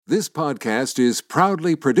This podcast is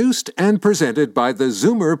proudly produced and presented by the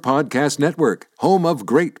Zoomer Podcast Network, home of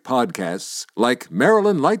great podcasts like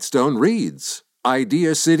Marilyn Lightstone Reads,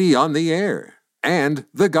 Idea City on the Air, and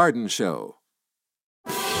The Garden Show.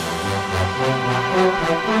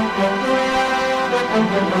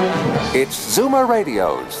 It's Zoomer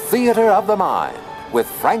Radio's Theater of the Mind with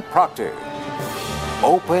Frank Proctor.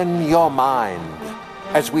 Open your mind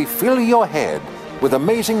as we fill your head with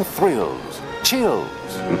amazing thrills, chills,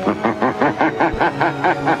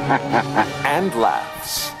 and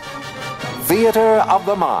laughs. Theater of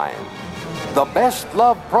the Mind. The best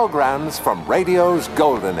love programs from radio's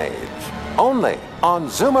golden age. Only on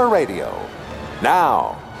Zoomer Radio.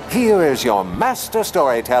 Now, here is your master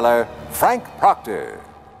storyteller, Frank Proctor.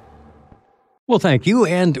 Well, thank you,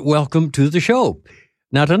 and welcome to the show.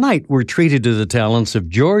 Now, tonight, we're treated to the talents of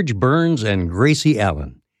George Burns and Gracie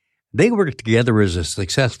Allen. They worked together as a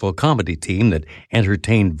successful comedy team that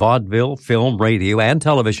entertained vaudeville, film, radio, and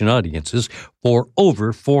television audiences for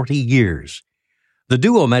over 40 years. The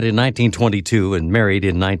duo met in 1922 and married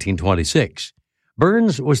in 1926.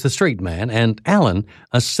 Burns was the straight man, and Allen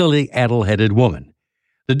a silly, addle-headed woman.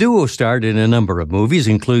 The duo starred in a number of movies,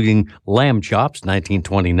 including Lamb Chops,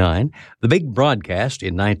 1929, The Big Broadcast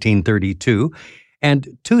in 1932,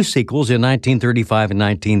 and two sequels in 1935 and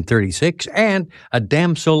 1936, and A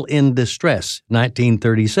Damsel in Distress,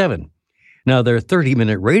 1937. Now, their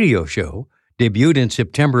 30-minute radio show debuted in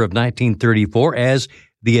September of 1934 as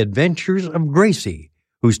The Adventures of Gracie,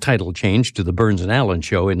 whose title changed to The Burns and Allen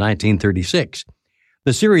Show in 1936.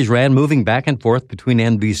 The series ran moving back and forth between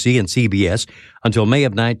NBC and CBS until May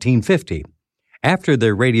of 1950. After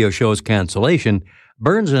their radio show's cancellation,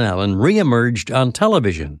 Burns and Allen reemerged on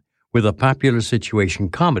television with a popular situation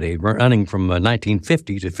comedy running from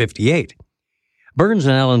 1950 to 58. Burns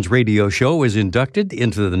and Allen's radio show was inducted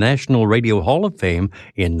into the National Radio Hall of Fame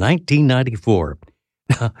in 1994.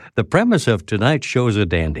 The premise of tonight's show is a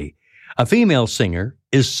dandy. A female singer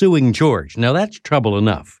is suing George. Now, that's trouble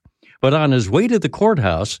enough. But on his way to the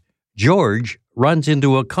courthouse, George runs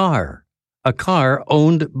into a car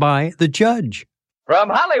owned by the judge. From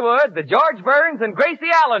Hollywood, the George Burns and Gracie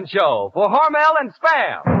Allen Show for Hormel and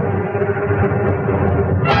Spam.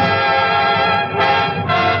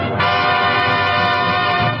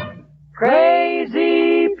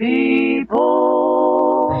 Crazy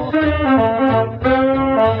people.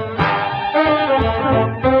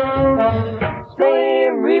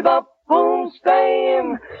 Spam, rebop, boom,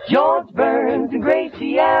 spam. George Burns and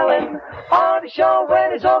Gracie Allen on the show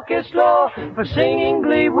when it's orchestra for singing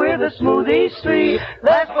glee with a smooth East 3.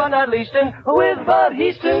 Last but not least, and with Bud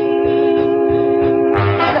Easton.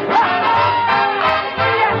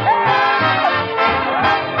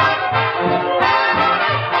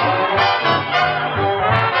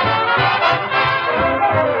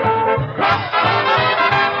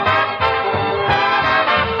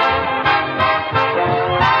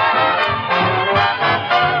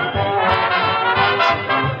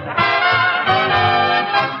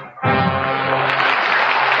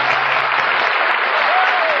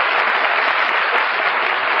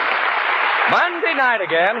 Monday night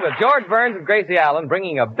again with George Burns and Gracie Allen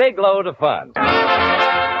bringing a big load of fun.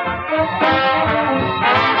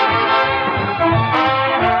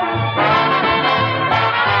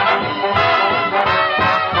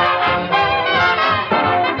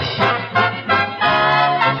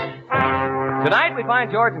 Tonight we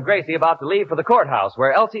find George and Gracie about to leave for the courthouse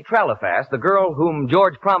where Elsie Trellifass, the girl whom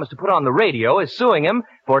George promised to put on the radio, is suing him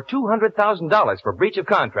for $200,000 for breach of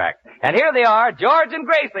contract. And here they are, George and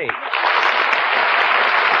Gracie.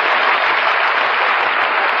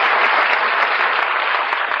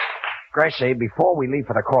 Gracie, before we leave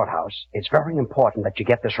for the courthouse, it's very important that you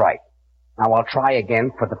get this right. Now, I'll try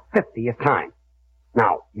again for the 50th time.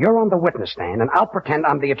 Now, you're on the witness stand, and I'll pretend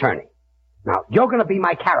I'm the attorney. Now, you're going to be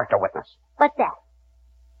my character witness. What's that?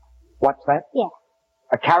 What's that? Yeah.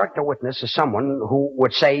 A character witness is someone who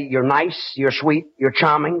would say you're nice, you're sweet, you're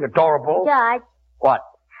charming, adorable. George. What?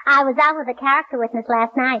 I was out with a character witness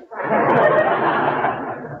last night.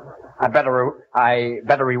 I better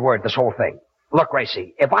reword this whole thing. Look,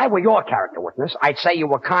 Gracie, if I were your character witness, I'd say you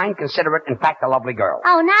were kind, considerate, in fact, a lovely girl.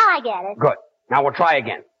 Oh, now I get it. Good. Now we'll try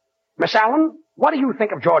again. Miss Allen, what do you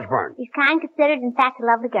think of George Burns? He's kind, considered, in fact, a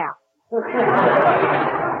lovely girl.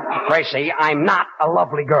 Gracie, I'm not a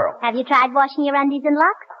lovely girl. Have you tried washing your undies in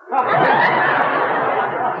Lux?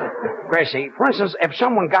 Gracie, for instance, if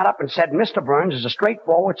someone got up and said Mr. Burns is a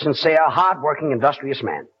straightforward, sincere, hard-working, industrious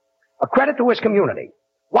man, a credit to his community,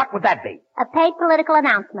 what would that be? A paid political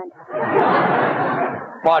announcement.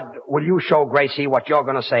 Bud, will you show Gracie what you're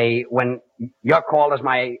going to say when you're called as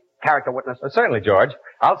my character witness? Certainly, George.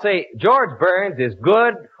 I'll say George Burns is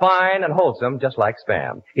good, fine, and wholesome, just like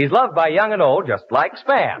Spam. He's loved by young and old, just like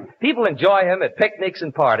Spam. People enjoy him at picnics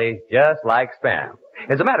and parties, just like Spam.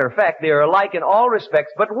 As a matter of fact, they are alike in all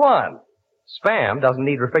respects but one. Spam doesn't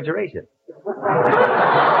need refrigeration.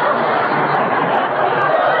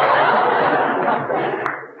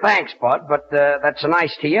 Thanks, Bud, but that's a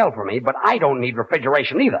nice TL for me, but I don't need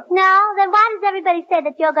refrigeration either. No? Then why does everybody say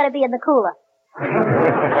that you're going to be in the cooler?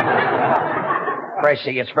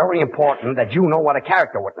 Gracie, it's very important that you know what a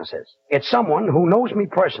character witness is. It's someone who knows me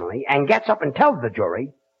personally and gets up and tells the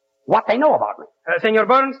jury what they know about me. Senor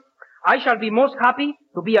Burns, I shall be most happy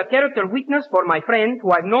to be a character witness for my friend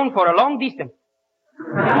who I've known for a long distance.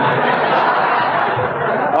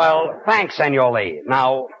 Well, thanks, Senor Lee.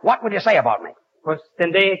 Now, what would you say about me? Pues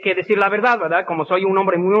tendré que decir la verdad, ¿verdad? Como soy un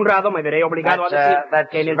hombre muy honrado, me veré obligado a decir That's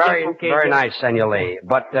que en el very, tiempo que... very nice, Senor Lee.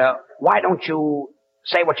 But why don't you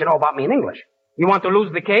say what you know about me in English? You want to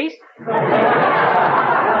lose the case?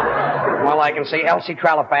 Well, I can see Elsie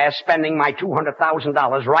Tralifass spending my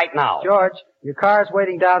 $200,000 right now. George, your car's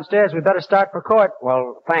waiting downstairs. We better start for court.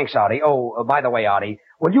 Well, thanks, Artie. Oh, by the way, Artie,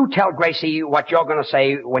 will you tell Gracie what you're going to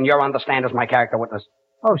say when you're on the stand as my character witness?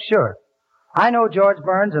 Oh, sure. I know George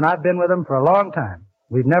Burns, and I've been with him for a long time.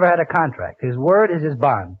 We've never had a contract. His word is his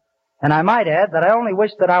bond. And I might add that I only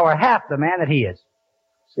wish that I were half the man that he is.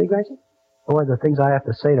 See, Gracie? Boy, the things I have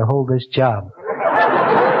to say to hold this job.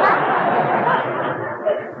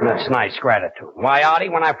 That's nice gratitude. Why, Artie,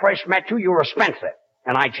 when I first met you, you were a Spencer,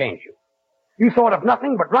 and I changed you. You thought of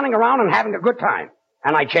nothing but running around and having a good time,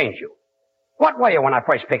 and I changed you. What were you when I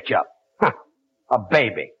first picked you up? Huh, a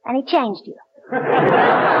baby. And he changed you. Oh,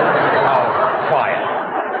 quiet.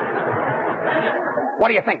 What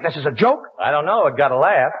do you think? This is a joke? I don't know. It got a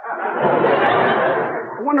laugh.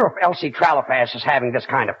 I wonder if Elsie Tralifass is having this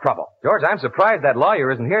kind of trouble. George, I'm surprised that lawyer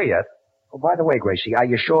isn't here yet. Oh, by the way, Gracie, are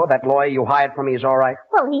you sure that lawyer you hired for me is all right?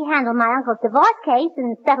 Well, he handled my uncle's divorce case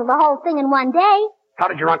and settled the whole thing in one day. How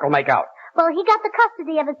did your uncle make out? Well, he got the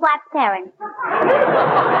custody of his wife's parents.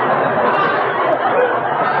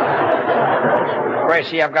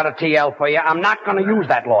 Gracie, I've got a TL for you. I'm not going to use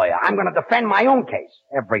that lawyer. I'm going to defend my own case.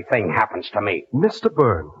 Everything happens to me. Mr.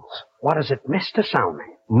 Burns. What is it, Mr.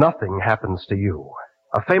 Soundman? Nothing happens to you.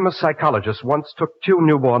 A famous psychologist once took 2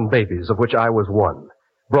 newborn babies, of which I was one,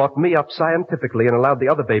 brought me up scientifically and allowed the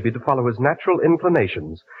other baby to follow his natural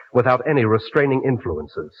inclinations without any restraining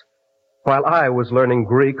influences. While I was learning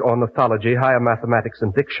Greek, ornithology, higher mathematics,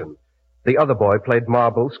 and diction, the other boy played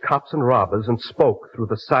marbles, cops, and robbers and spoke through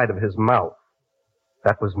the side of his mouth.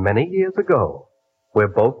 That was many years ago. We're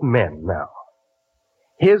both men now.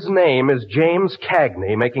 His name is James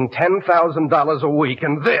Cagney, making $10,000 a week,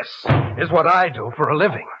 and this is what I do for a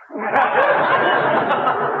living.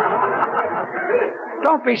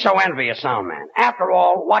 Don't be so envious, Soundman. After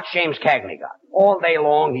all, what's James Cagney got? All day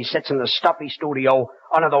long, he sits in the stuffy studio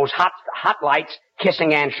under those hot lights,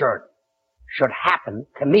 kissing Ann Sheridan. Should happen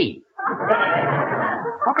to me.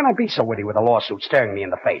 How can I be so witty with a lawsuit staring me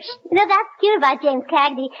in the face? You know, that's cute about James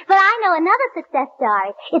Cagney, but I know another success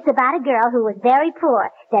story. It's about a girl who was very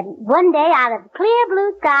poor. Then one day, out of the clear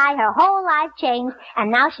blue sky, her whole life changed,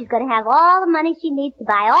 and now she's going to have all the money she needs to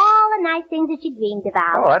buy all the nice things that she dreamed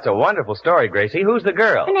about. Oh, that's a wonderful story, Gracie. Who's the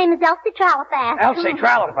girl? Her name is Elsie Tralifass. Elsie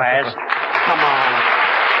Tralifass? Come on.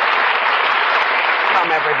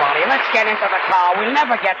 Come, everybody. Let's get into the car. We'll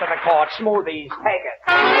never get to the court. Smoothies, take it.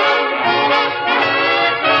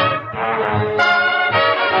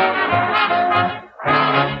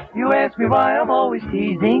 You ask me why I'm always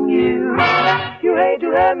teasing you. You hate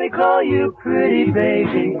to have me call you pretty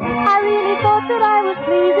baby. I really thought that I was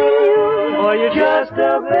pleasing you. Boy, you're just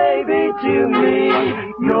a baby to me.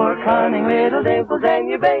 Your cunning little dimples and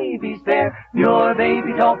your baby's fair. Your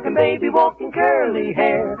baby talking, baby walking, curly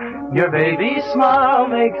hair. Your baby's smile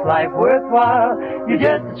makes life worthwhile. You're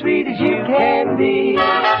just as sweet as you can be.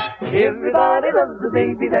 Everybody loves a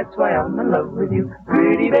baby, that's why I'm in love with you.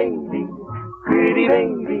 Pretty baby, pretty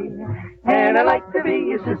baby. And I like to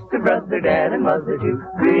be your sister, brother, dad, and mother too.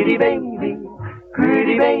 Pretty baby,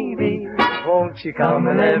 pretty baby. Won't you come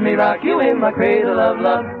and let me rock you in my cradle of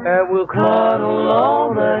love? And we'll cuddle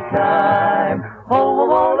all the time. Oh, I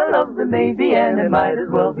wanna love the baby, and it might as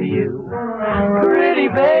well be you. Pretty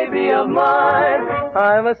baby of mine,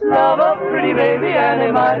 I must love a pretty baby, and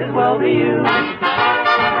it might as well be you.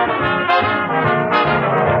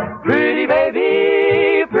 Pretty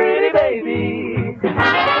baby, pretty baby.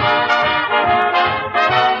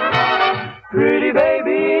 Pretty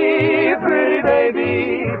baby, pretty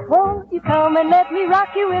baby. Won't you come and let me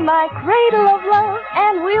rock you in my cradle of love,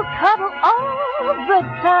 and we'll cuddle all the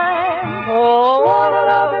time. Oh, what a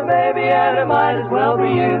loving baby, and it might as well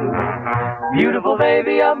be you. Beautiful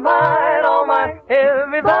baby of mine, oh my,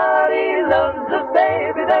 everybody loves a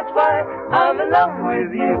baby, that's why I'm in love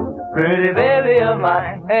with you. Pretty baby of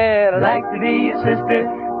mine, and I'd like to be your sister,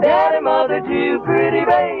 daddy, mother too. Pretty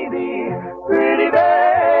baby,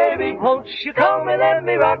 won't you come and let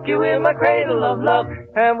me rock you in my cradle of love,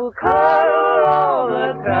 and we'll cuddle all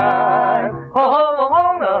the time. Oh, I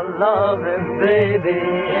want a loving baby.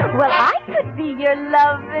 Well, I could be your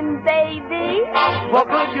loving baby. Well,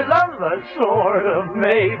 could you love us, sort of,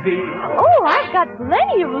 maybe? Oh, I've got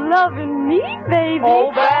plenty of love in me, baby.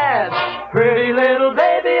 Oh, bad, pretty little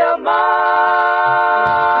baby of mine.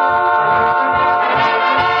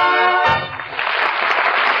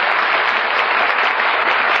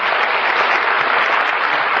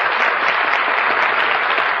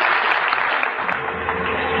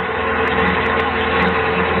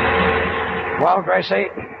 Well, Gracie,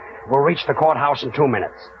 we'll reach the courthouse in 2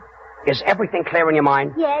 minutes. Is everything clear in your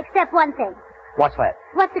mind? Yeah, except one thing. What's that?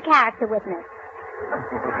 What's the character witness?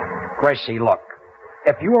 Gracie, look.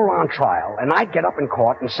 If you were on trial and I'd get up in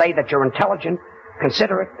court and say that you're intelligent,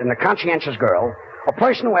 considerate, and a conscientious girl, a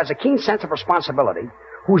person who has a keen sense of responsibility,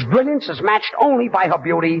 whose brilliance is matched only by her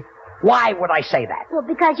beauty, why would I say that? Well,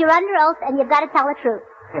 because you're under oath and you've got to tell the truth.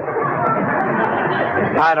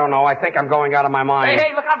 I don't know. I think I'm going out of my mind.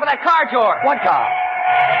 Hey, look out for that car, George. What car?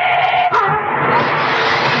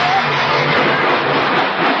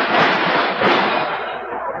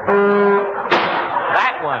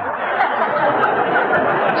 That one.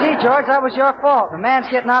 Gee, George, that was your fault. The man's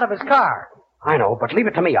getting out of his car. I know, but leave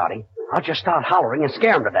it to me, Artie. I'll just start hollering and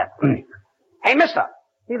scare him to death. Hey, mister.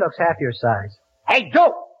 He looks half your size. Hey,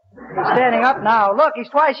 dope. He's standing up now. Look, he's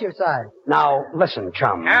twice your size. Now, listen,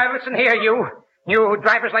 chum. Listen here, you. You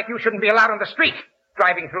drivers like you shouldn't be allowed on the street,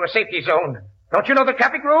 driving through a safety zone. Don't you know the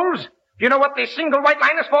traffic rules? Do you know what the single white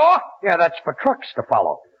line is for? Yeah, that's for trucks to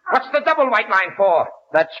follow. What's the double white line for?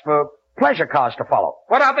 That's for pleasure cars to follow.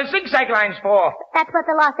 What are the zigzag lines for? That's what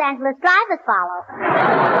the Los Angeles drivers follow.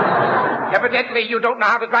 Evidently, you don't know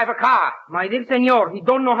how to drive a car. My dear senor, he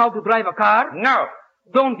don't know how to drive a car? No.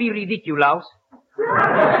 Don't be ridiculous.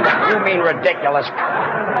 You mean ridiculous.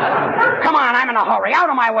 Come on, I'm in a hurry. Out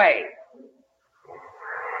of my way.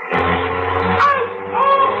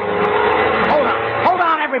 Hold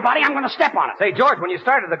on, everybody. I'm going to step on it. Say, George, when you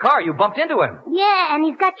started the car, you bumped into him. Yeah, and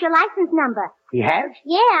he's got your license number. He has?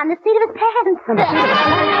 Yeah, on the seat of his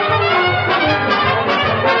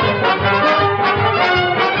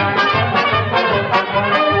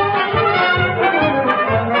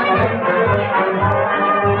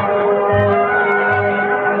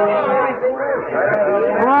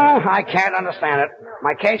I can't understand it.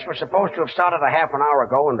 My case was supposed to have started a half an hour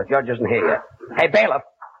ago, and the judge isn't here yet. Hey, bailiff,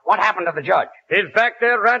 what happened to the judge? He's back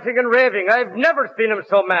there ranting and raving. I've never seen him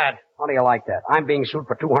so mad. How do you like that? I'm being sued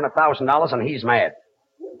for $200,000, and he's mad.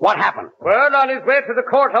 What happened? Well, on his way to the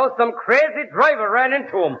courthouse, some crazy driver ran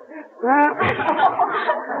into him.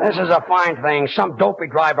 This is a fine thing. Some dopey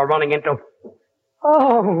driver running into...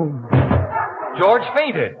 Oh... George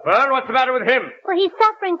fainted. Well, what's the matter with him? Well, he's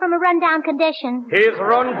suffering from a run-down condition. He's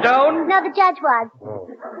run down? No, the judge was.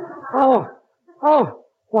 Oh,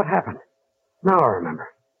 what happened? Now I remember.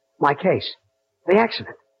 My case. The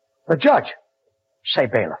accident. The judge. Say,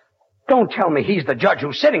 bailiff, don't tell me he's the judge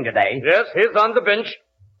who's sitting today. Yes, he's on the bench.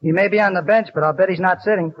 He may be on the bench, but I'll bet he's not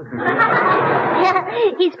sitting.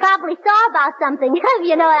 He's probably sore about something, if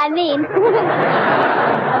you know what I mean.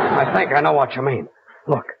 I think I know what you mean.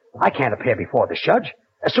 Look, I can't appear before this judge.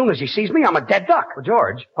 As soon as he sees me, I'm a dead duck. Well,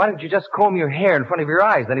 George, why don't you just comb your hair in front of your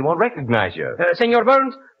eyes? Then he won't recognize you. Senor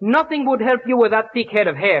Burns, nothing would help you with that thick head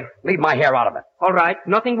of hair. Leave my hair out of it. All right,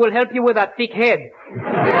 nothing will help you with that thick head.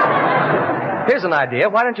 Here's an idea.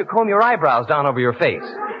 Why don't you comb your eyebrows down over your face?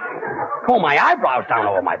 Comb my eyebrows down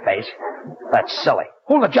over my face? That's silly.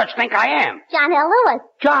 Who'll the judge think I am? John L. Lewis.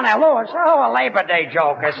 John L. Lewis? Oh, a Labor Day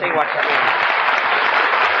joke. I see what you mean.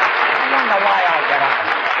 I wonder why I get up.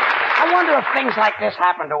 I wonder if things like this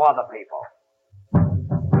happen to other people.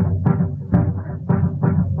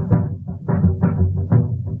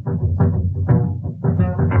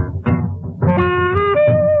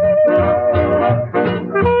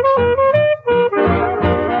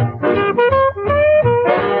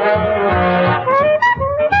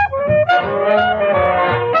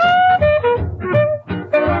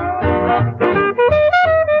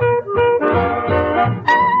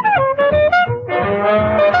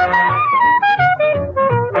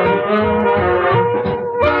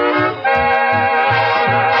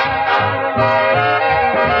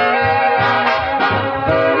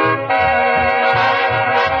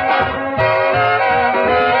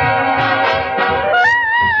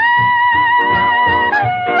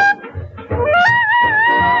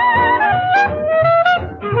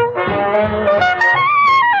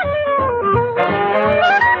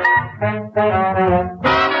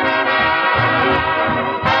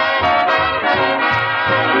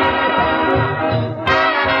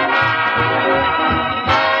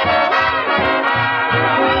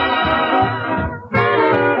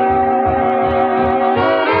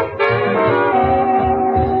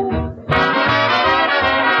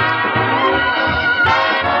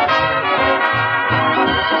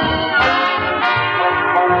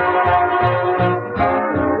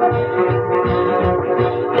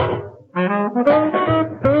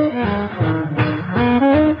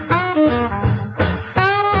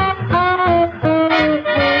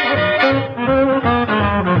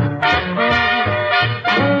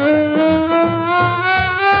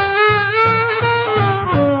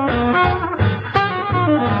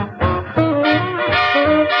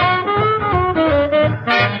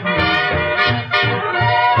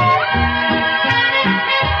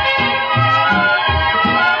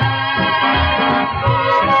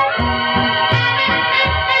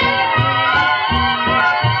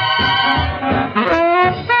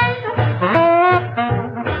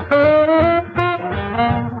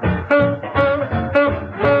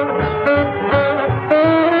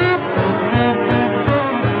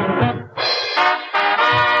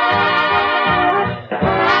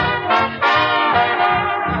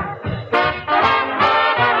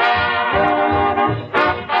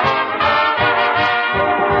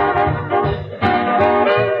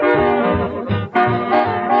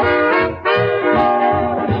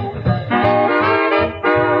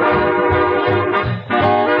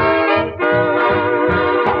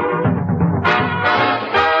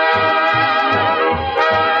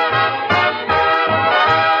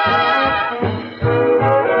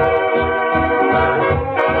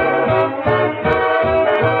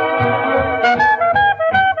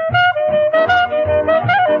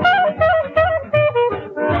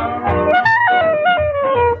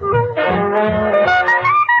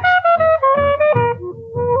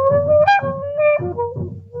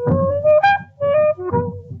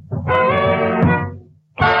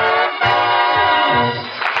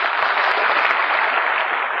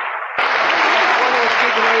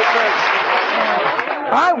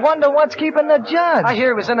 what's keeping the judge? I hear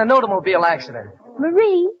he was in an automobile accident.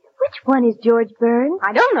 Marie, which one is George Burns?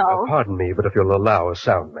 I don't know. Pardon me, but if you'll allow a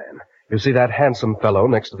sound man. You see that handsome fellow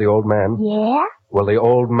next to the old man? Yeah? Well, the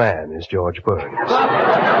old man is George Burns.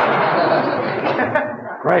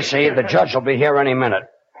 Gracie, the judge will be here any minute.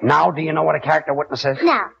 Now, do you know what a character witness is?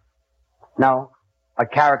 No. No. A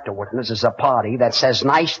character witness is a party that says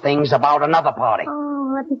nice things about another party.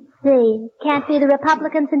 Oh, let me see. Can't be the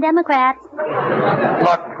Republicans and Democrats.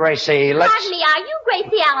 Look, Gracie, let's... Pardon me, are you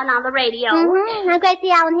Gracie Allen on the radio? Mm-hmm. I'm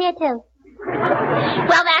Gracie Allen here, too.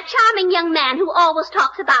 Well, that charming young man who always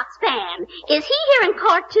talks about Spam, is he here in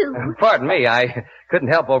court, too? Pardon me, I couldn't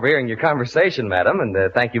help overhearing your conversation, madam, and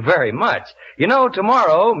thank you very much. You know,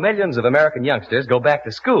 tomorrow, millions of American youngsters go back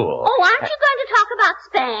to school. Oh, aren't you going to talk about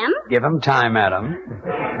Spam? Give him time, madam.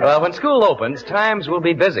 Well, when school opens, times will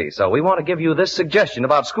be busy, so we want to give you this suggestion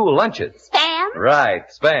about school lunches. Spam? Right,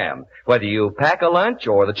 Spam. Whether you pack a lunch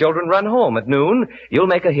or the children run home at noon, you'll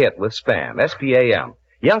make a hit with Spam, S-P-A-M.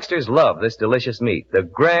 Youngsters love this delicious meat, the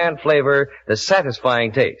grand flavor, the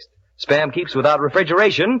satisfying taste. Spam keeps without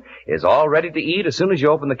refrigeration, is all ready to eat as soon as you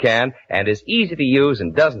open the can, and is easy to use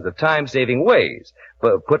in dozens of time-saving ways.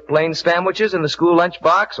 Put plain Spamwiches in the school lunch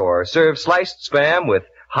box, or serve sliced Spam with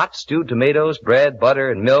hot stewed tomatoes, bread,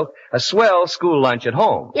 butter, and milk. A swell school lunch at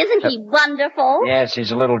home. Isn't he wonderful? Yes,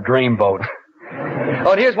 he's a little dreamboat.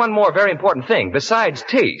 Oh, and here's one more very important thing. Besides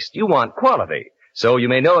taste, you want quality. So you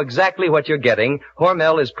may know exactly what you're getting.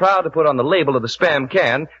 Hormel is proud to put on the label of the Spam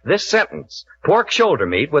can this sentence: pork shoulder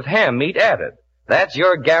meat with ham meat added. That's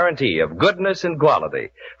your guarantee of goodness and quality.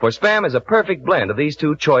 For Spam is a perfect blend of these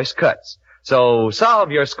two choice cuts. So solve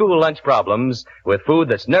your school lunch problems with food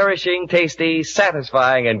that's nourishing, tasty,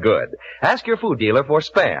 satisfying, and good. Ask your food dealer for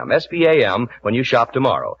Spam, S-P-A-M, when you shop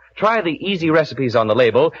tomorrow. Try the easy recipes on the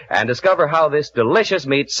label and discover how this delicious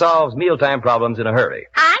meat solves mealtime problems in a hurry.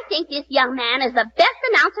 I think this young man is the best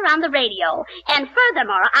announcer on the radio. And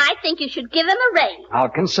furthermore, I think you should give him a raise. I'll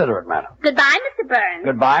consider it, madam. Goodbye, Mr. Burns.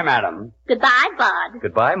 Goodbye, madam. Goodbye, Bud.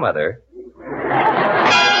 Goodbye, Mother.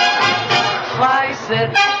 Slice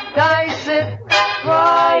it, dice it,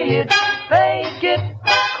 fry it, bake it,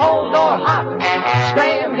 cold or hot.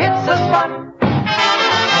 Spam hits the spot.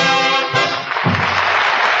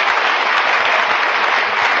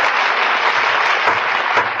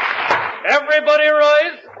 Everybody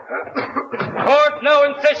rise. Court now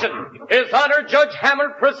in session. His Honor Judge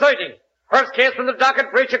Hammond presiding. First case from the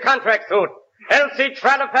docket, breach of contract suit. Elsie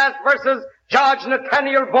Tralafast versus George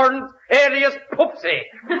Nathaniel Burns, alias Poopsie.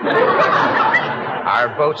 Are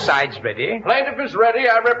both sides ready? Plaintiff is ready.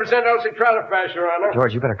 I represent Elsie Tralafast, Your Honor.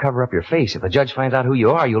 George, you better cover up your face. If the judge finds out who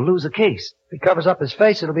you are, you'll lose the case. If he covers up his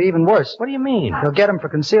face, it'll be even worse. What do you mean? He'll get him for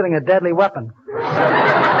concealing a deadly weapon.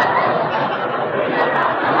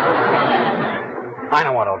 I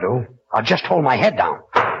know what I'll do. I'll just hold my head down.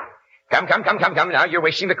 Come now. You're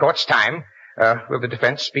wasting the court's time. Will the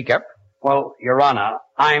defense speak up? Well, Your Honor,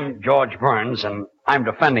 I'm George Burns, and I'm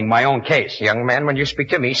defending my own case. Young man, when you speak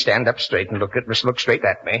to me, stand up straight and look straight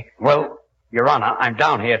at me. Well, Your Honor, I'm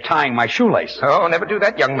down here tying my shoelace. Oh, never do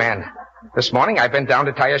that, young man. This morning I bent down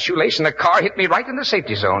to tie a shoelace, and a car hit me right in the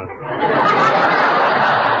safety zone.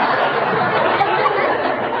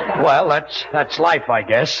 Well, that's life, I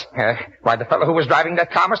guess. Why, the fellow who was driving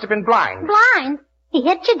that car must have been blind. Blind? He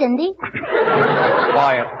hit you, didn't he?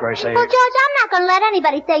 Quiet, Gracie. Well, George, I'm not going to let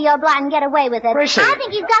anybody say you're blind and get away with it. Gracie, I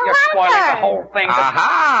think he's got you're a spoiling lifer. the whole thing.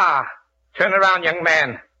 Aha! Turn around, young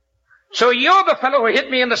man. So you're the fellow who hit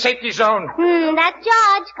me in the safety zone. That's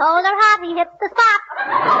George. Cold or hot, he hits the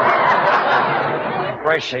spot.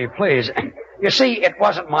 Gracie, please. You see, it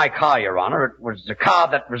wasn't my car, Your Honor. It was the car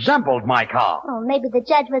that resembled my car. Oh, maybe the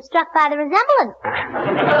judge was struck by the resemblance.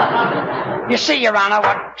 You see, Your Honor,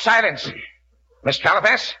 what... Silence. Miss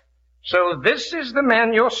Tralafast, so this is the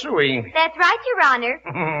man you're suing. That's right, Your Honor.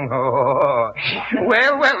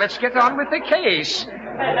 Well, let's get on with the case.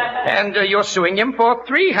 And you're suing him for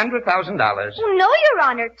 $300,000. No, Your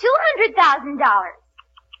Honor, $200,000.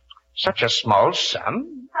 Such a small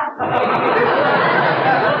sum.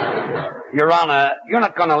 Your Honor, you're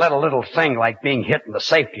not going to let a little thing like being hit in the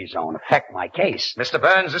safety zone affect my case. Mr.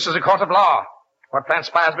 Burns, this is a court of law. What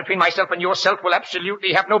transpires between myself and yourself will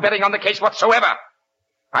absolutely have no bearing on the case whatsoever.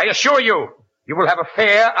 I assure you, you will have a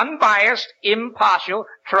fair, unbiased, impartial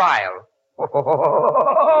trial.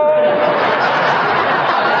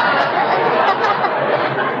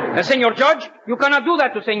 Senor Judge, you cannot do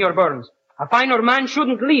that to Senor Burns. A finer man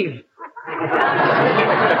shouldn't leave.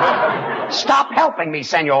 Stop helping me,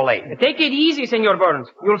 Senor Lee. Take it easy, Senor Burns.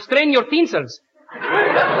 You'll strain your tinsels.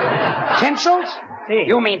 Tinsels? Si.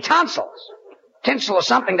 You mean tonsils. Tinsel is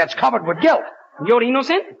something that's covered with guilt. You're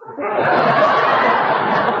innocent?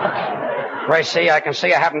 Gracie, I can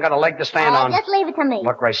see I haven't got a leg to stand on. Just leave it to me.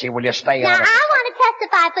 Look, Gracie, will you stay Now, out of it? I want to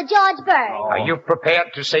testify for George Burns. Are you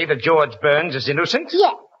prepared to say that George Burns is innocent?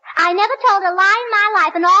 Yes. I never told a lie in my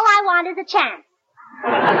life, and all I want is a chance.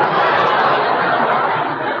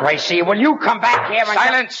 Gracie, will you come back here and...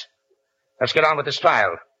 Silence! Let's get on with this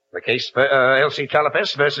trial. The case for Elsie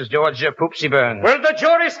Tralafest versus George Poopsie Burns. Will the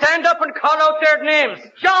jury stand up and call out their names?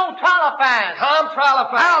 Joe Tralafast. Tom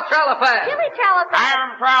Tralafast. Al Tralafast. Jimmy Tralafast.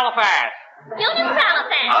 Aaron Tralafast. Junior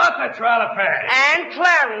Tralafast. Arthur Tralafast. And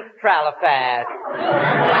Clarence Tralafast.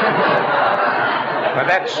 But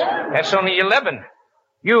that's only 11.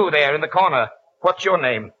 You there in the corner. What's your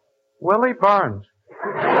name? Willie Burns.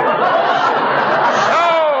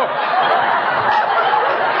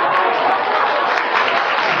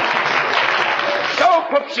 So,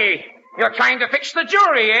 Poopsie, you're trying to fix the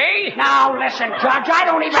jury, eh? Now, listen, Judge, I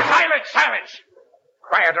don't even... Silence!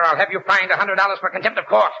 Quiet, or I'll have you fined $100 for contempt of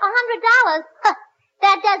court. $100? Huh.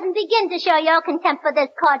 That doesn't begin to show your contempt for this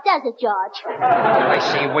court, does it, George?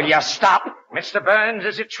 Gracie, will you stop? Mr. Burns,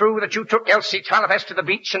 is it true that you took Elsie Tralafest to the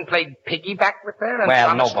beach and played piggyback with her? And Well,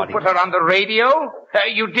 promised nobody. to put her on the radio?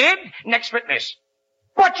 You did? Next witness.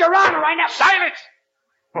 But, Your Honor, I never... Silence!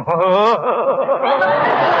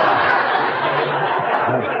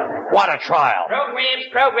 What a trial.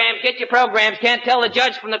 Programs, get your programs. Can't tell the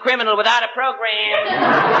judge from the criminal without a program.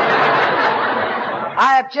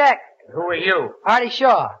 I object. Who are you? Artie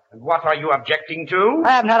Shaw. And what are you objecting to?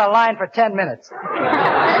 I haven't had a line for 10 minutes.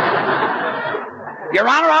 Your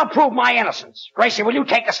Honor, I'll prove my innocence. Gracie, will you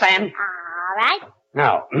take the stand? All right.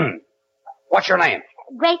 No. What's your name?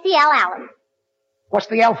 Gracie L. Allen. What's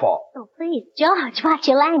the L for? Oh, please, George, watch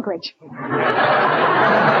your language.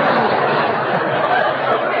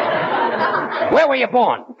 Where were you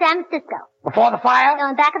born? San Francisco. Before the fire?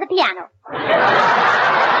 On back of the piano.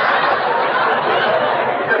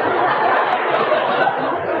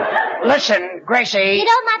 Listen, Gracie. You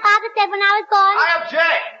know what my father said when I was born? I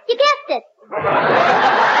object. You guessed it.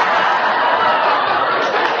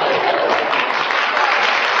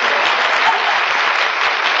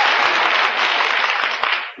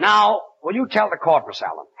 Now, will you tell the court, Miss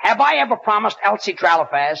Allen, have I ever promised Elsie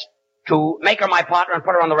Tralafast to make her my partner and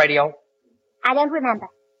put her on the radio? I don't remember.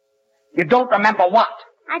 You don't remember what?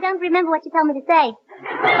 I don't remember what you told me to say.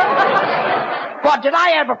 But did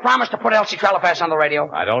I ever promise to put Elsie Tralafast on the radio?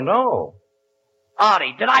 I don't know.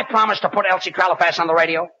 Artie, did I promise to put Elsie Tralafast on the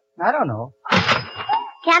radio? I don't know.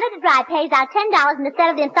 Canada Dry pays out $10 in a set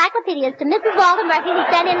of the encyclopedias to Mrs. Walter Murphy who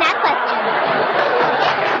sent in that question.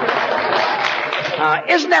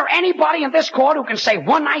 Isn't there anybody in this court who can say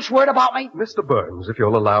one nice word about me? Mr. Burns, if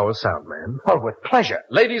you'll allow a sound man. Well, with pleasure.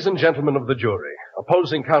 Ladies and gentlemen of the jury,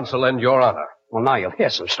 opposing counsel and your honor. Well, now you'll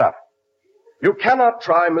hear some stuff. You cannot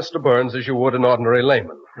try Mr. Burns as you would an ordinary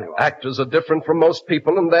layman. Actors are different from most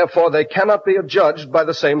people, and therefore they cannot be adjudged by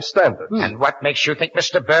the same standards. And what makes you think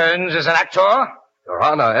Mr. Burns is an actor? Your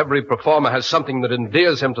honor, every performer has something that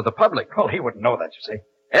endears him to the public. Oh, he wouldn't know that, you see.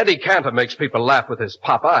 Eddie Cantor makes people laugh with his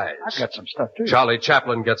pop eyes. I've got some stuff, too. Charlie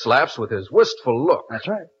Chaplin gets laughs with his wistful look. That's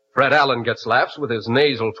right. Fred Allen gets laughs with his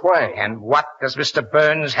nasal twang. And what does Mr.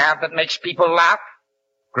 Burns have that makes people laugh?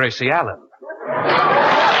 Gracie Allen.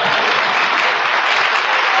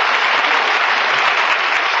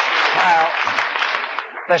 Well,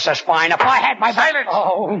 this is fine. If I had my... Silence!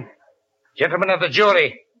 Oh. Gentlemen of the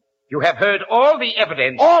jury, you have heard all the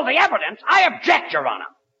evidence. All the evidence? I object, Your Honor.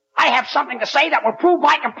 I have something to say that will prove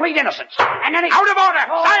my complete innocence. And then Out of order!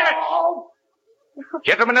 Oh. Silence!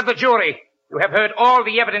 Gentlemen of the jury, you have heard all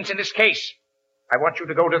the evidence in this case. I want you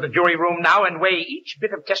to go to the jury room now and weigh each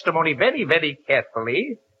bit of testimony very, very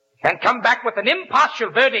carefully and come back with an impartial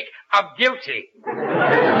verdict of guilty.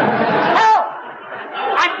 Help!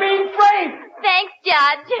 I'm being framed! Thanks,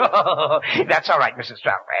 Judge. That's all right, Mrs.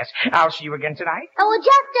 Tralafast. I'll see you again tonight. Oh, well,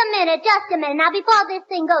 just a minute. Now, before this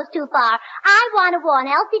thing goes too far, I want to warn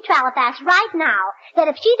Elsie Tralafast right now that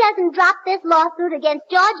if she doesn't drop this lawsuit against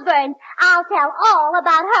George Burns, I'll tell all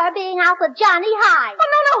about her being out with Johnny Hyde. Oh,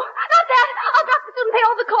 no, not that. I'll drop the suit and pay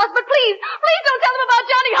all the costs, but please don't tell them about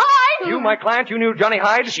Johnny Hyde. You, my client, you knew Johnny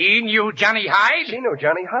Hyde? She knew Johnny Hyde? She knew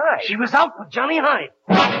Johnny Hyde. She was out with Johnny Hyde.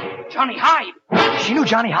 Johnny Hyde? She knew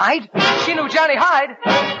Johnny Hyde? She knew Johnny Hyde.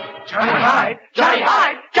 Johnny Hyde? Johnny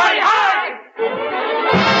Hyde? Johnny Hyde!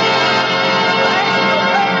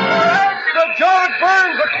 The George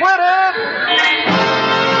Burns acquitted!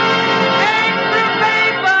 Extra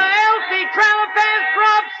by Elsie Tralafast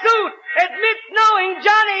dropped suit. Admits knowing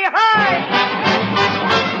Johnny Hyde.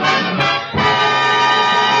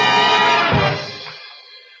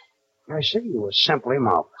 I see you were simply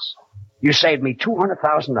marvelous. You saved me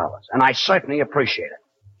 $200,000, and I certainly appreciate it.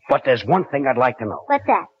 But there's one thing I'd like to know. What's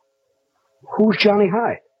that? Who's Johnny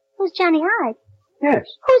Hyde? Who's Johnny Hyde? Yes.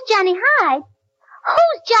 Who's Johnny Hyde?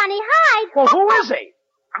 Who's Johnny Hyde? Well, who is he?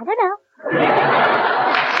 I don't know.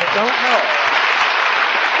 I don't know.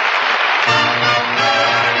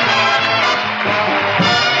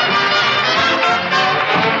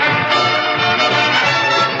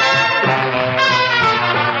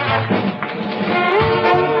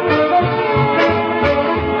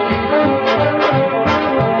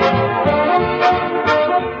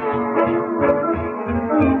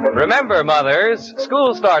 Remember, mothers,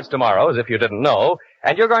 school starts tomorrow, as if you didn't know,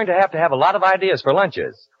 and you're going to have a lot of ideas for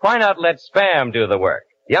lunches. Why not let Spam do the work?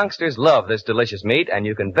 Youngsters love this delicious meat, and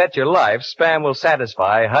you can bet your life Spam will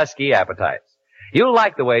satisfy husky appetites. You'll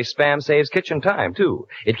like the way Spam saves kitchen time, too.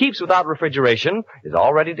 It keeps without refrigeration, is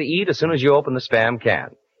all ready to eat as soon as you open the Spam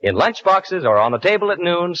can. In lunch boxes or on the table at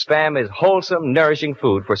noon, Spam is wholesome, nourishing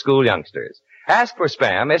food for school youngsters. Ask for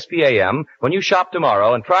Spam, S-P-A-M, when you shop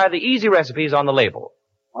tomorrow and try the easy recipes on the label.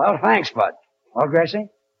 Well, thanks, Bud. Well, Gracie,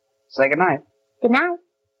 say goodnight. Good night.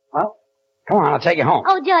 Well, come on, I'll take you home.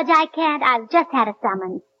 Oh, George, I can't. I've just had a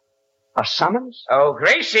summons. A summons? Oh,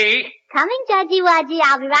 Gracie! Coming, Judgy Wudgy.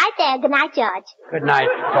 I'll be right there. Good night, George. Good night,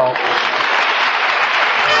 folks.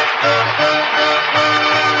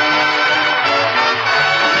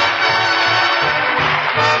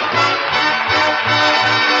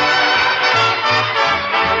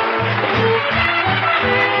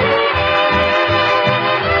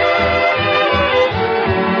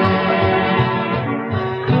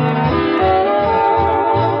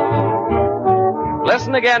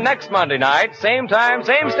 Listen again next Monday night, same time,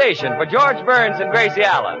 same station, for George Burns and Gracie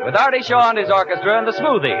Allen, with Artie Shaw and his orchestra and the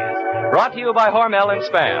Smoothies, brought to you by Hormel and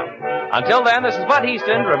Spam. Until then, this is Bud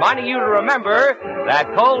Easton reminding you to remember that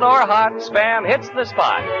cold or hot, Spam hits the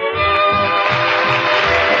spot.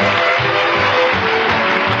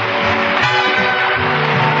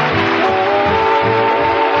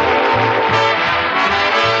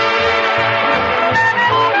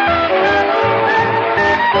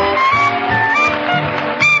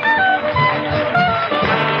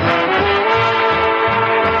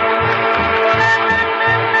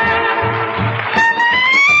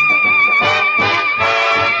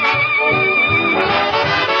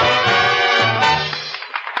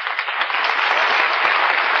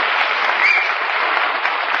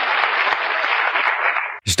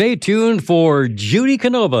 Stay tuned for Judy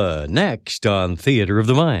Canova next on Theater of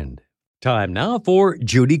the Mind. Time now for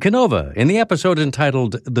Judy Canova in the episode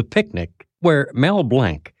entitled The Picnic, where Mel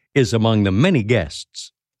Blanc is among the many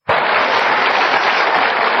guests.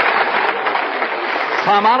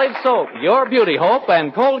 Palmolive Soap, your beauty hope,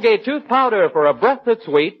 and Colgate Tooth Powder for a breath that's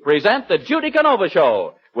sweet present the Judy Canova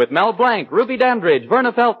Show with Mel Blanc, Ruby Dandridge,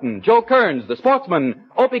 Verna Felton, Joe Kearns, the sportsman,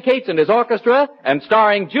 Opie Cates and his orchestra, and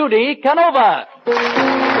starring Judy Canova.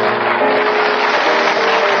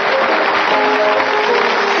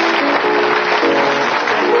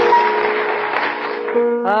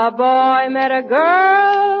 A boy met a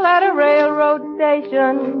girl at a railroad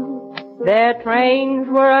station. Their trains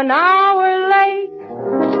were an hour late.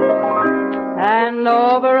 And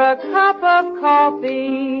over a cup of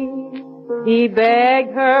coffee, he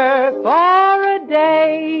begged her for a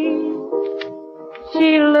date.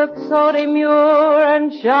 She looked so demure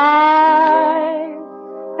and shy,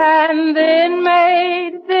 and then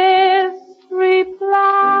made this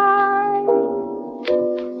reply.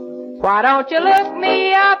 Why don't you look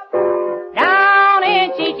me up down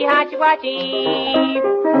in Chichi-Hachi-Wachi,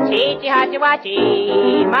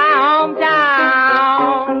 Chichi-Hachi-Wachi, my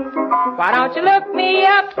hometown. Why don't you look me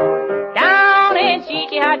up down in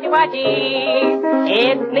Chichi-Hachi-Wachi?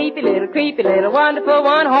 It's a sleepy little, creepy little, wonderful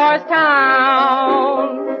one-horse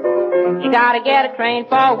town. You gotta get a train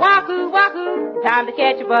for Wahoo, Wahoo. Time to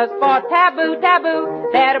catch a bus for Taboo, Taboo.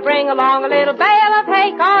 Better bring along a little bale of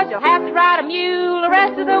hay, 'cause you'll have to ride a mule the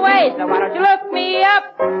rest of the way. So why don't you look me up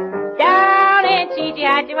down in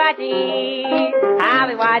Chichi-Hachi-Wachi? I'll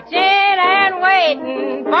be watching and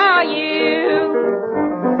waiting for you.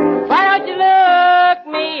 Why don't you look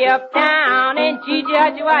me up down in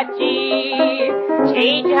Chichi-Hachi-Wachi?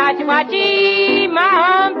 Chichi-Hachi-Wachi, my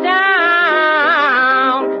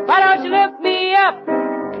hometown. Why don't you look me up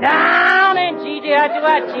down in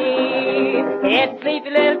Chichi-Hachi-Wachi? It's a sleepy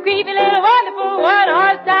little, creepy little, wonderful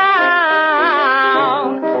one-horse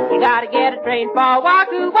town. You gotta get a train for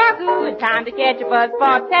Wahoo, Wahoo. It's time to catch a bus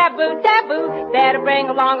for Taboo, Taboo. Better bring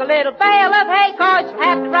along a little bale of hay, 'cause you'll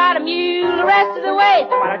have to ride a mule the rest of the way.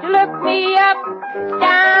 So why don't you look me up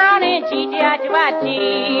down in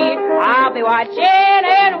Chichi-Hachi-Wachi? I'll be watching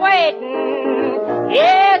and waiting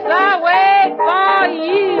Yes, I wait for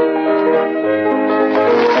you.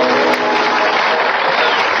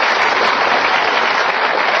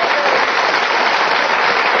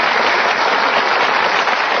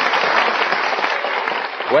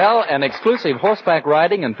 Well, an exclusive horseback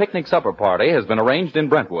riding and picnic supper party has been arranged in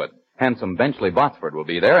Brentwood. Handsome Benchley Botsford will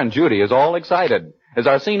be there, and Judy is all excited. As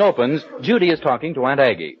our scene opens, Judy is talking to Aunt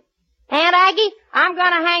Aggie. Aunt Aggie, I'm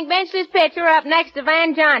going to hang Benchley's picture up next to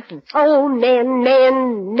Van Johnson's. Oh,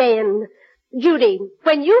 Nan. Judy,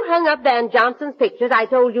 when you hung up Van Johnson's pictures, I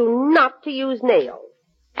told you not to use nails.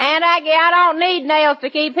 Aunt Aggie, I don't need nails to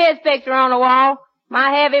keep his picture on the wall. My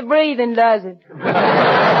heavy breathing does it.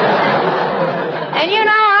 And you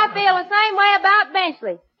know, I feel the same way about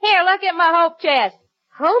Benchley. Here, look at my hope chest.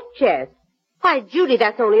 Hope chest? Why, Judy,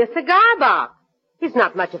 that's only a cigar box. It's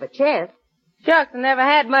not much of a chest. Shucks, I never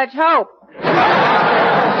had much hope. Well,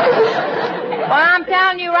 I'm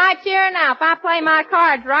telling you right here now, if I play my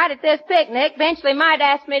cards right at this picnic, Benchley might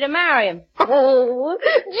ask me to marry him. Oh,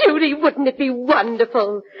 Judy, wouldn't it be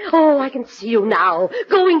wonderful? Oh, I can see you now,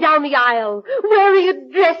 going down the aisle, wearing a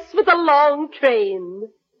dress with a long train.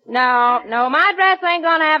 No, my dress ain't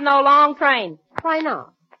gonna have no long train. Why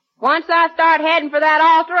not? Once I start heading for that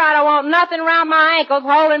altar, I don't want nothing around my ankles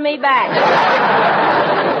holding me back.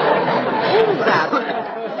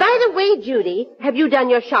 By the way, Judy, have you done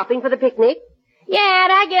your shopping for the picnic?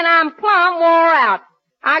 Yeah, again, I'm plumb wore out.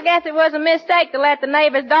 I guess it was a mistake to let the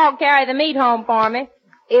neighbor's dog carry the meat home for me.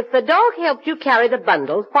 If the dog helped you carry the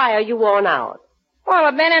bundles, why are you worn out? Well,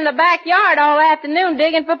 I've been in the backyard all afternoon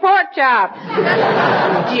digging for pork chops.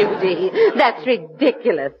 Judy, that's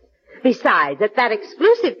ridiculous. Besides, at that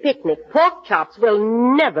exclusive picnic, pork chops will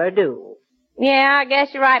never do. Yeah, I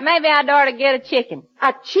guess you're right. Maybe I'd ought to get a chicken.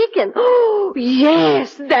 A chicken? Oh,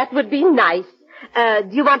 yes, that would be nice. Do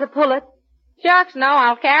you want to pull it? Shucks, no,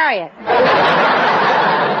 I'll carry it.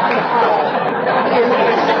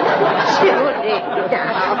 Judy,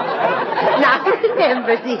 now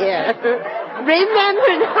remember, dear.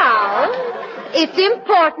 Remember now, it's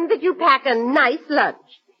important that you pack a nice lunch.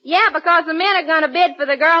 Yeah, because the men are going to bid for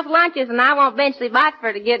the girls' lunches, and I want Benchley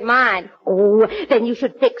Botsford to get mine. Oh, then you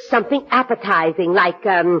should fix something appetizing, like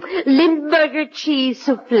Limburger cheese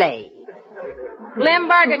souffle.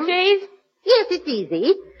 Limburger cheese? Yes, it's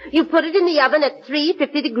easy. You put it in the oven at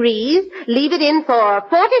 350 degrees, leave it in for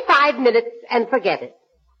 45 minutes, and forget it.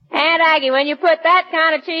 Aunt Aggie, when you put that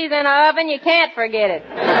kind of cheese in an oven, you can't forget it.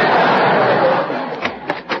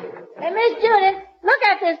 Hey, Miss Judith, look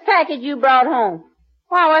at this package you brought home.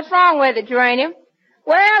 Well, what's wrong with it, Geranium?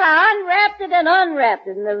 Well, I unwrapped it and unwrapped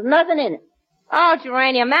it, and there's nothing in it. Oh,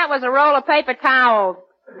 Geranium, that was a roll of paper towels.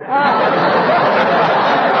 Oh.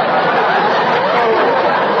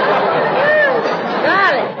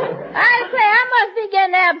 Golly, I say, I must be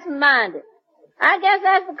getting absent-minded. I guess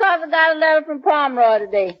that's because I got a letter from Pomeroy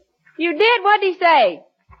today. You did? What'd he say?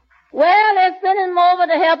 Well, they're sending him over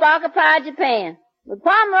to help occupy Japan. But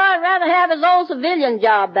Pomeroy would rather have his old civilian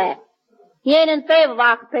job back. He ain't in favor of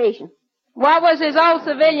occupation. What was his old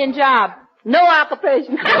civilian job? No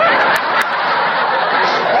occupation. Say,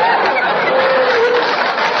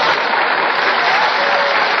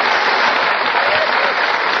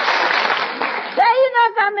 you know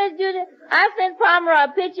something, Miss Judy? I sent Pomeroy a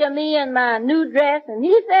picture of me in my new dress, and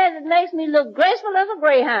he says it makes me look graceful as a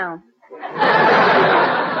greyhound.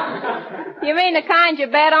 You mean the kind you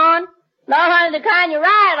bet on? No, honey, the kind you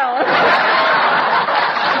ride on.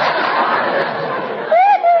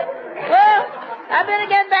 Well, I better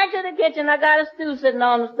get back to the kitchen. I got a stew sitting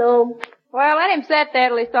on the stove. Well, let him sit there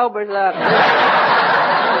till he sobers up.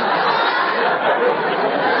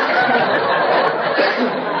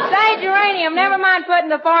 Say, Geranium, never mind putting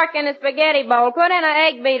the fork in the spaghetti bowl. Put in an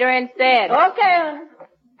egg beater instead. Okay.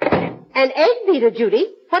 An egg beater,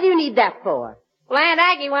 Judy? What do you need that for? Well, Aunt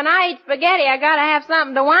Aggie, when I eat spaghetti, I gotta have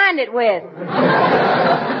something to wind it with.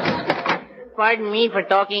 Pardon me for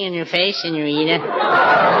talking in your face, Senorita.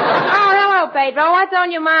 Oh, hello, Pedro. What's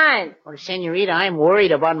on your mind? Well, Senorita, I'm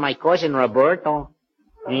worried about my cousin Roberto.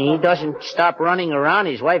 He doesn't stop running around.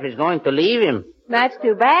 His wife is going to leave him. That's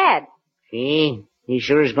too bad. Gee, he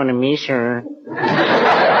sure is going to miss her.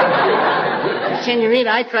 Senorita,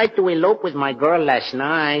 I tried to elope with my girl last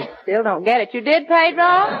night. Still don't get it. You did,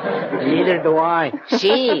 Pedro? Neither do I.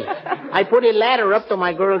 See, I put a ladder up to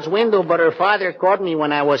my girl's window, but her father caught me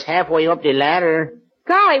when I was halfway up the ladder.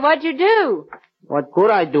 Golly, what'd you do? What could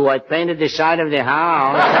I do? I painted the side of the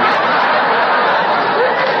house.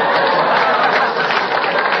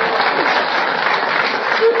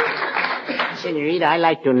 Senorita, I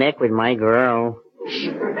like to neck with my girl.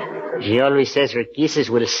 She always says her kisses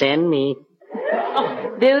will send me.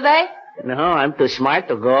 Do they? No, I'm too smart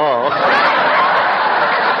to go.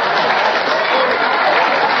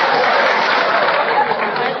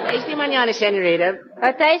 Tasty manana, senorita.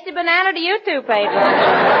 A tasty banana to you too, Pedro.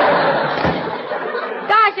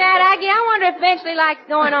 Gosh, Aunt Aggie, I wonder if Benchley likes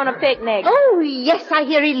going on a picnic. Oh, yes, I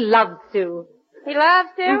hear he loves to. He loves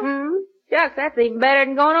to? Mm-hmm. Shucks, that's even better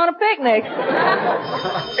than going on a picnic.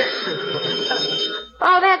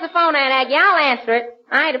 Oh, there's the phone, Aunt Aggie. I'll answer it.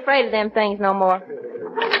 I ain't afraid of them things no more.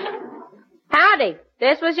 Howdy.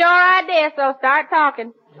 This was your idea, so start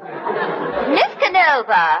talking. Miss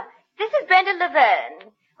Canova, this is Brenda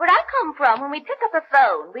Laverne. Where I come from, when we pick up a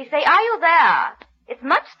phone, we say, "Are you there?" It's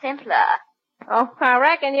much simpler. Oh, I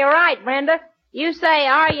reckon you're right, Brenda. You say,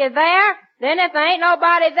 "Are you there?" Then if there ain't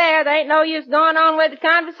nobody there ain't no use going on with the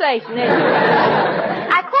conversation, is there?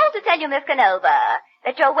 I called to tell you, Miss Canova,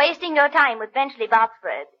 that you're wasting your time with Benchley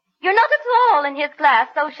Botsford. You're not at all in his class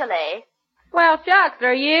socially. Well, shucks,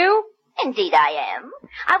 are you? Indeed I am.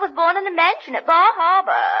 I was born in a mansion at Bar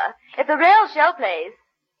Harbor. It's a real showplace.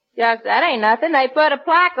 Shucks, that ain't nothing. They put a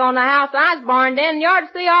plaque on the house I was born in. You ought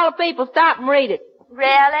to see all the people stop and read it.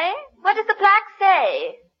 Really? What does the plaque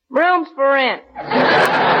say? Rooms for rent.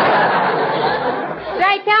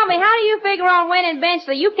 Say, tell me, how do you figure on winning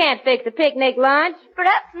Benchley? You can't fix a picnic lunch.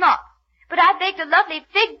 Perhaps not. But I baked a lovely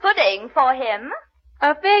fig pudding for him.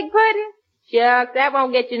 A fig pudding? Shucks, that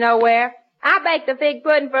won't get you nowhere. I baked a fig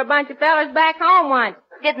pudding for a bunch of fellas back home once.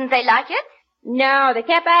 Didn't they like it? No, they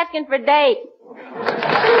kept asking for dates.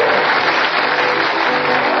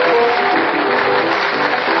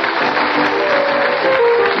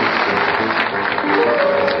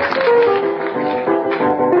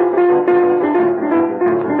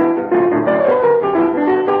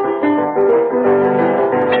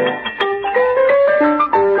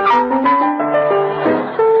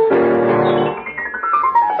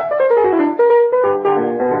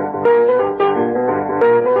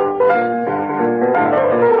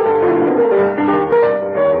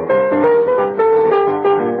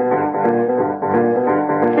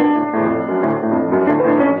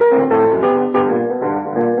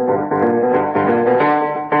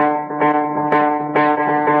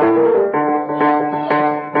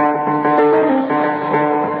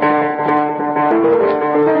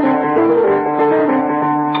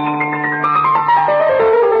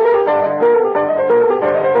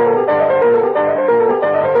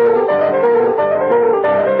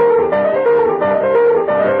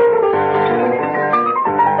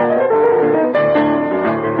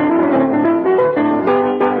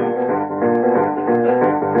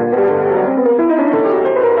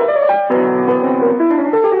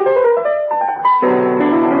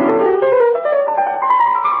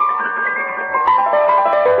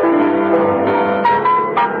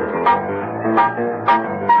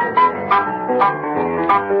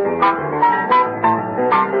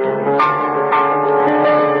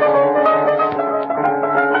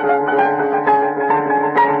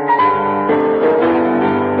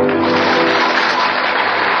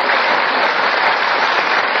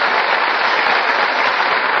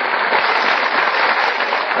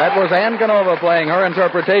 That was Ann Canova playing her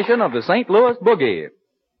interpretation of the St. Louis Boogie.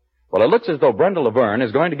 Well, it looks as though Brenda Laverne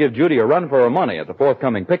is going to give Judy a run for her money at the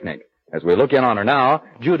forthcoming picnic. As we look in on her now,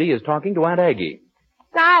 Judy is talking to Aunt Aggie.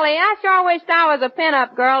 Golly, I sure wished I was a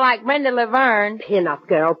pin-up girl like Brenda Laverne. Pin-up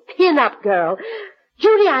girl, pin-up girl.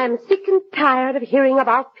 Judy, I am sick and tired of hearing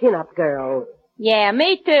about pin-up girls. Yeah,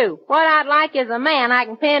 me too. What I'd like is a man I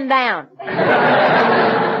can pin down.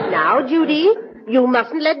 Now, Judy, you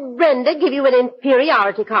mustn't let Brenda give you an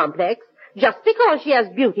inferiority complex just because she has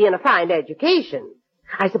beauty and a fine education.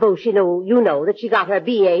 I suppose you know that she got her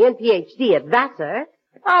B.A. and Ph.D. at Vassar.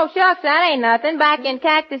 Oh, shucks, that ain't nothing. Back in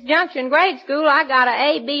Cactus Junction grade school, I got an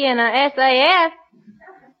A.B. and an SAS.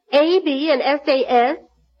 A.B. and SAS?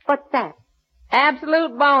 What's that?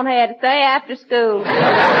 Absolute bonehead to stay after school.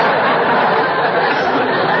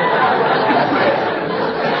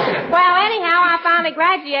 Well, anyhow, I finally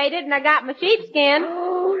graduated and I got my sheepskin.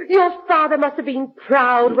 Oh, your father must have been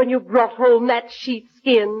proud when you brought home that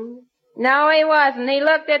sheepskin. No, he wasn't. He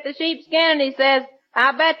looked at the sheepskin and he says,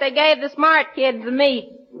 I bet they gave the smart kids the meat.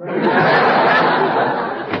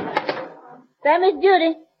 That Miss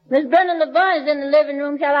Judy. Miss Brenda Laverne is in the living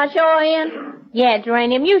room. Shall I show her in? Yeah,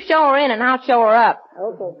 Geranium, you show her in and I'll show her up.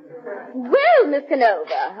 Okay. Well, Miss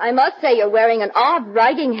Canova, I must say you're wearing an odd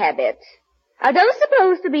riding habit. Are those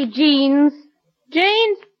supposed to be jeans?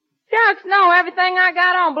 Jeans? Shucks, no, everything I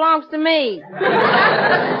got on belongs to me.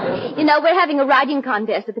 You know, we're having a riding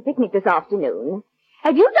contest at the picnic this afternoon.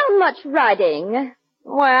 Have you done much riding?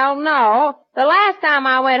 Well, no. The last time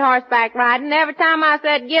I went horseback riding, every time I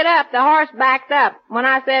said get up, the horse backed up. When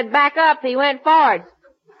I said back up, he went forwards.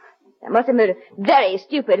 That must have been a very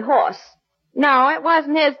stupid horse. No, it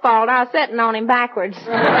wasn't his fault. I was sitting on him backwards.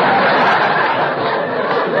 Well,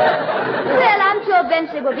 I'm sure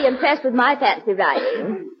Bentley will be impressed with my fancy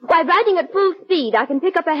riding. By riding at full speed, I can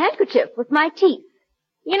pick up a handkerchief with my teeth.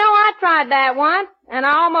 You know, I tried that once, and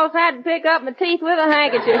I almost had to pick up my teeth with a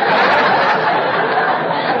handkerchief.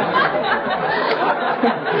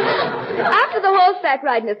 After the horseback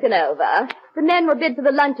riding is over, the men will bid for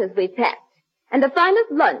the lunches we've packed. And the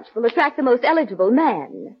finest lunch will attract the most eligible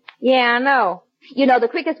man. Yeah, I know. You know, the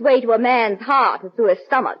quickest way to a man's heart is through his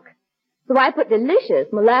stomach. So I put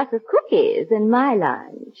delicious molasses cookies in my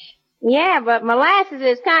lunch. Yeah, but molasses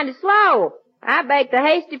is kind of slow. I baked a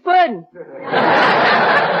hasty pudding.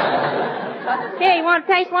 Here, you want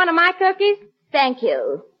to taste one of my cookies? Thank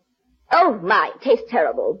you. Oh, my, it tastes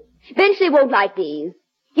terrible. Benchley won't like these.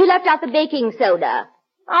 He left out the baking soda.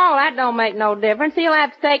 Oh, that don't make no difference. He'll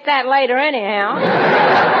have to take that later anyhow.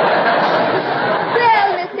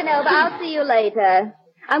 Well, Miss Canova, I'll see you later.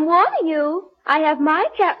 I'm warning you, I have my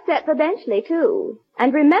trap set for Benchley, too.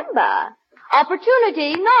 And remember,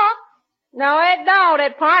 opportunity knocks. No, it don't.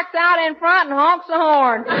 It parks out in front and honks the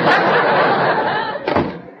horn.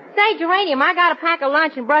 Say, Geranium, I gotta pack a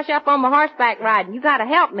lunch and brush up on my horseback riding. You gotta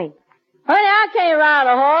help me. Honey, I can't ride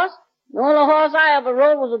a horse. The only horse I ever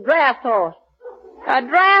rode was a draft horse. A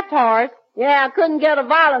draft horse? Yeah, I couldn't get a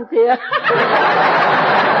volunteer.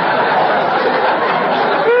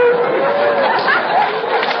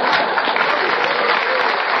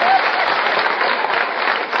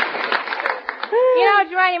 You know,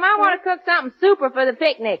 Geranium, I want to cook something super for the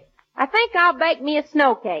picnic. I think I'll bake me a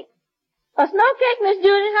snow cake. A snow cake, Miss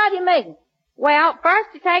Judy? How do you make it? Well,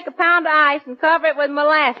 first you take a pound of ice and cover it with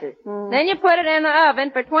molasses. Then you put it in the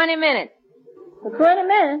oven for 20 minutes. For 20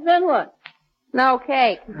 minutes? Then what? No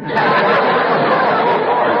cake. I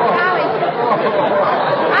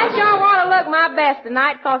sure want to look my best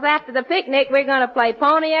tonight, 'cause after the picnic, we're going to play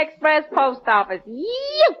Pony Express Post Office.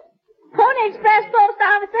 Yep! Pony Express Post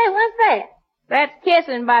Office? Hey, what's that? That's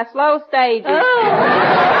kissing by slow stages. Oh.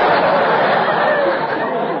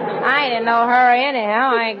 I ain't in no hurry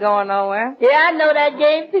anyhow. I ain't going nowhere. Yeah, I know that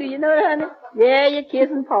game, too. You know that, honey? Yeah, you kiss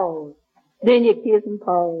and pose. Then you kiss and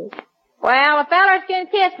pose. Well, the fellers can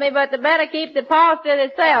kiss me, but they better keep the paws to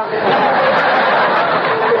themselves.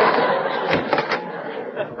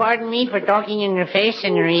 Pardon me for talking in your face,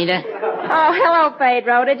 Senorita. Oh, hello,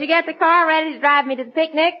 Pedro. Did you get the car ready to drive me to the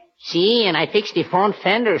picnic? See, and I fixed the front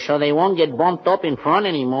fender so they won't get bumped up in front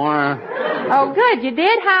anymore. Oh, good. You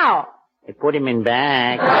did? How? I put him in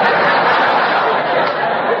back.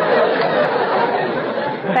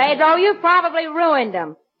 Pedro, you probably ruined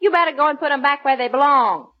them. You better go and put them back where they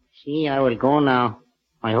belong. See, I will go now.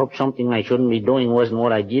 I hope something I shouldn't be doing wasn't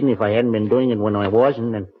what I did, and if I hadn't been doing it when I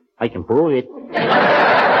wasn't, then I can prove it. Hey,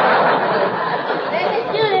 Miss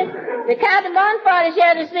Judy, the Count de Montfort is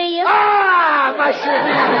here to see you. Ah, ma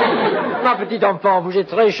chérie! Ma petite enfant, vous êtes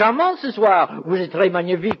très charmante ce soir. Vous êtes très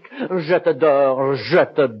magnifique. Je t'adore, je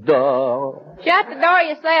t'adore. Shut the door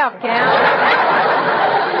yourself, Count.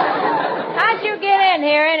 How'd you get in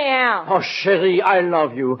here anyhow? Oh, chérie, I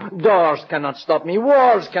love you. Doors cannot stop me.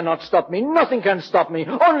 Walls cannot stop me. Nothing can stop me.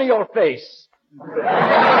 Only your face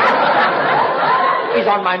is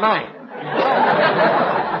on my mind.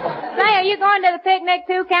 Say, are you going to the picnic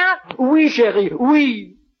too, Count? Oui, chérie,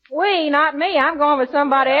 oui. We, not me. I'm going with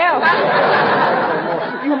somebody else.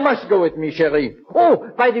 You must go with me, chérie. Oh,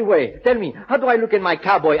 by the way, tell me, how do I look in my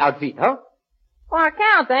cowboy outfit, huh? Well,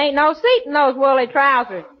 Count, there ain't no seat in those woolly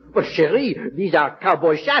trousers. But, chérie, these are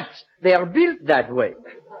cowboy chaps. They are built that way.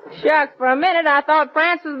 Shucks, for a minute I thought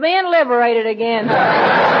France was being liberated again.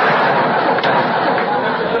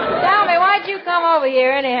 Tell me, why'd you come over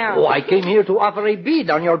here anyhow? Oh, I came here to offer a bid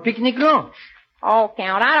on your picnic lunch. Oh,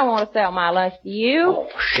 Count, I don't want to sell my lunch to you. Oh,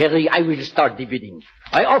 chérie, I will start the bidding.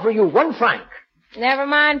 I offer you 1 franc. Never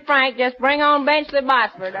mind, Frank. Just bring on Benchley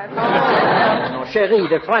Botsford. That's all. No, chérie,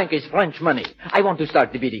 the franc is French money. I want to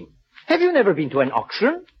start the bidding. Have you never been to an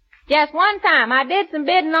auction? Just one time. I did some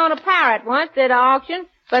bidding on a parrot once at an auction,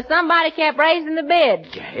 but somebody kept raising the bid.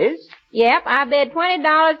 Yes? Yep, I bid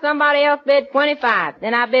 $20, somebody else bid $25.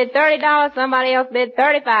 Then I bid $30, somebody else bid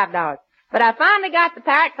 $35. But I finally got the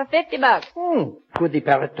parrot for $50. Could the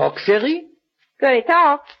parrot talk, chérie? Could he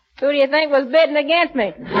talk? Who do you think was bidding against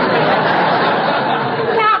me?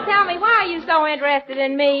 Count, tell me, why are you so interested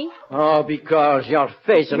in me? Oh, because your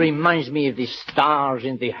face reminds me of the stars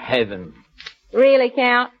in the heaven. Really,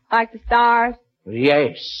 Count? Like the stars?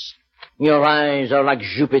 Yes. Your eyes are like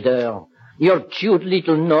Jupiter. Your cute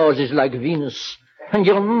little nose is like Venus, and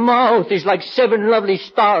your mouth is like 7 lovely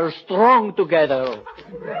stars strung together.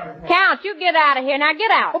 Count, you get out of here. Now get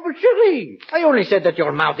out. Oh, but Cherie, I only said that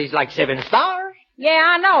your mouth is like 7 stars. Yeah,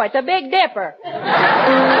 I know. It's a Big Dipper.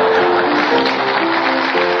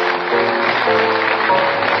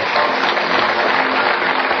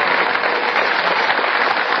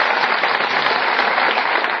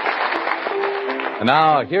 And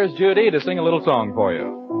now, here's Judy to sing a little song for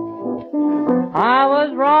you. I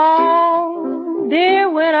was wrong, dear,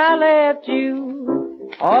 when I left you.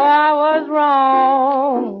 Oh, I was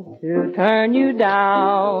wrong to turn you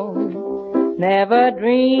down. Never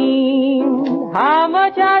dreamed how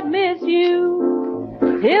much I'd miss you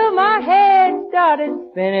till my head started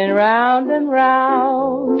spinning round and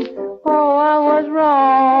round. Oh, I was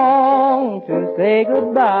wrong to say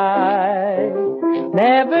goodbye.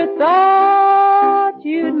 Never thought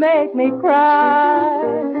you'd make me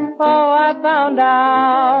cry. Oh, I found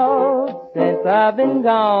out since I've been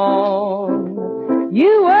gone.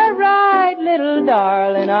 You were right, little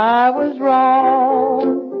darling, I was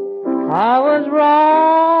wrong. I was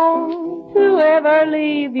wrong to ever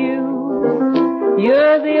leave you.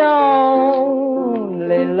 You're the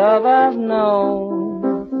only love I've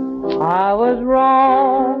known. I was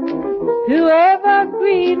wrong to ever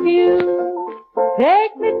grieve you.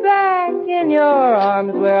 Take me back in your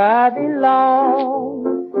arms where I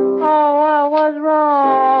belong. Oh, I was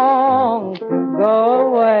wrong to go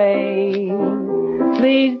away.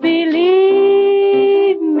 Please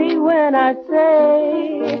believe me when I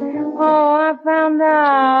say, oh, I found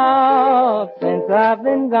out since I've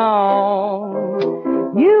been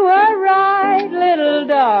gone. You were right, little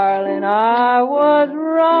darling, I was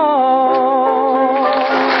wrong.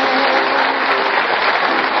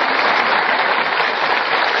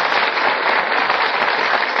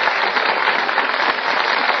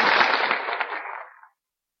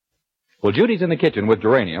 Well, Judy's in the kitchen with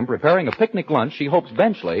Geranium preparing a picnic lunch she hopes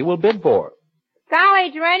Benchley will bid for.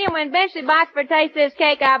 Golly, Geranium, when Benchley bites for a taste of this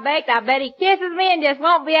cake I baked, I bet he kisses me and just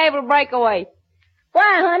won't be able to break away.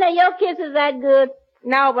 Why, honey, your kiss is that good?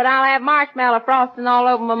 No, but I'll have marshmallow frosting all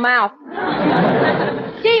over my mouth.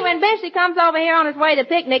 Gee, when Benchley comes over here on his way to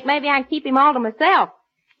picnic, maybe I can keep him all to myself.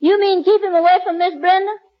 You mean keep him away from Miss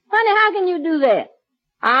Brenda? Honey, how can you do that?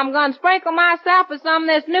 I'm going to sprinkle myself with some of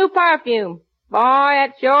this new perfume. Boy,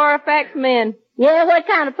 it sure affects men. Yeah, what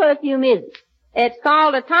kind of perfume is it? It's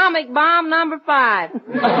called Atomic Bomb Number 5.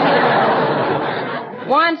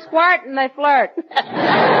 One squirt and they flirt. Well,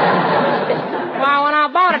 when I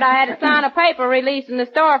bought it, I had to sign a paper releasing the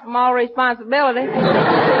store from all responsibility.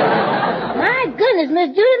 My goodness,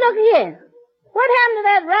 Miss Judy, look here. What happened to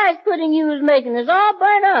that rice pudding you was making? It's all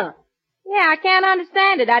burnt up. Yeah, I can't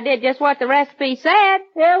understand it. I did just what the recipe said.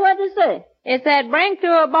 Yeah, what did it say? It said bring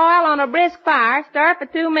to a boil on a brisk fire, stir for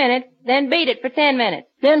 2 minutes, then beat it for 10 minutes.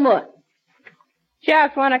 Then what?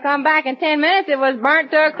 Shucks, when I come back in 10 minutes, it was burnt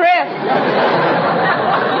to a crisp.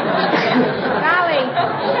 Golly.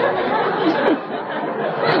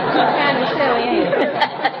 Kind of silly, ain't it?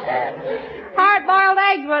 Hard-boiled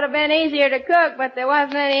eggs would have been easier to cook, but there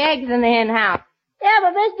wasn't any eggs in the hen house. Yeah,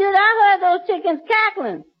 but Miss Judy, I heard those chickens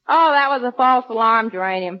cackling. Oh, that was a false alarm,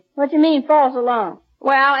 Geranium. What you mean, false alarm?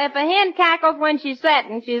 Well, if a hen cackles when she's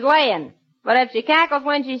setting, she's laying. But if she cackles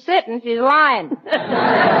when she's sitting, she's lying.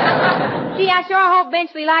 Gee, I sure hope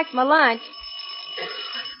Benchley likes my lunch.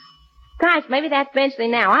 Gosh, maybe that's Benchley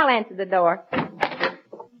now. I'll answer the door.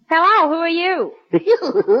 Hello, who are you?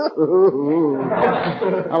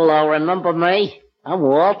 Hello, remember me? I'm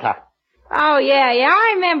Walter. Oh, yeah,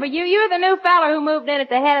 I remember you. You're the new fella who moved in at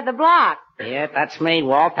the head of the block. Yeah, that's me,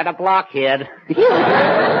 Walter the Blockhead.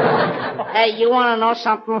 Hey, you want to know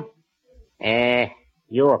something?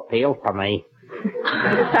 You appeal to me.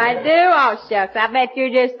 I do? Oh, shucks, I bet you're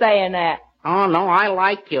just saying that. Oh, no, I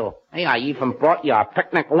like you. Hey, I even brought you a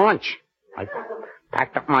picnic lunch. I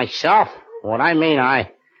packed it myself. What I mean,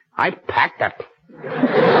 I packed it.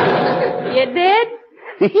 You did?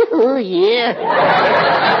 Yeah.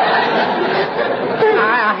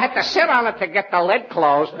 I had to sit on it to get the lid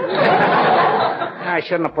closed. I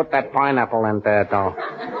shouldn't have put that pineapple in there, though.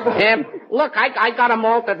 Look, I got a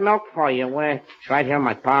malted milk for you. It's right here in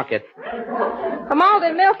my pocket. A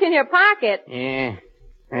malted milk in your pocket? Yeah.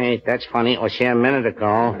 Hey, that's funny. It was here a minute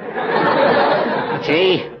ago.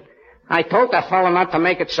 Gee, I told that fella not to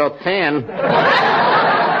make it so thin.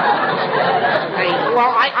 Hey, well,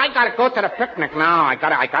 I gotta go to the picnic now. I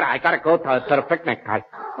gotta go to the picnic.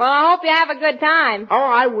 Well, I hope you have a good time. Oh,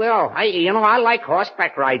 I will. I like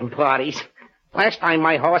horseback riding parties. Last time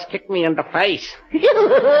my horse kicked me in the face. Boy,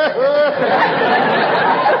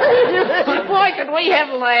 could we have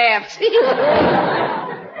laughs.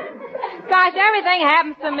 Gosh, everything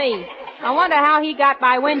happens to me. I wonder how he got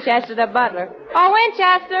by Winchester the butler. Oh,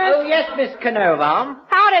 Winchester! Oh, yes, Miss Canova.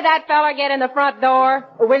 How did that feller get in the front door?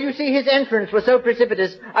 Well, you see, his entrance was so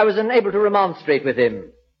precipitous, I was unable to remonstrate with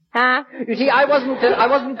him. Huh? You see, I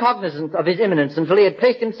wasn't cognizant of his imminence until he had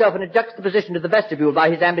placed himself in a juxtaposition to the vestibule by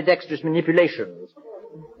his ambidextrous manipulations.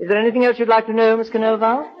 Is there anything else you'd like to know, Miss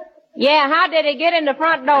Canova? Yeah, how did he get in the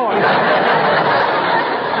front door?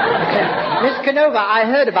 Miss Canova, I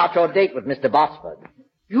heard about your date with Mr. Botsford.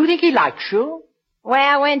 You think he likes you?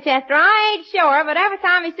 Well, Winchester, I ain't sure, but every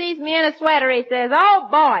time he sees me in a sweater, he says, "Oh,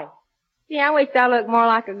 boy." Gee, I wish I looked more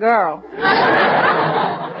like a girl.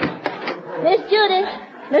 Miss Judy,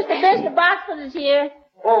 Mr. Boxford is here.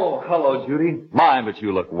 Oh, hello, Judy. My, but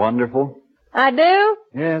you look wonderful. I do?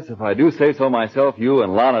 Yes, if I do say so myself, you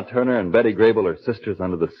and Lana Turner and Betty Grable are sisters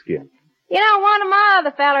under the skin. You know, one of my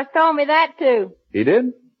other fellers told me that, too. He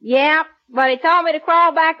did? Yeah, but he told me to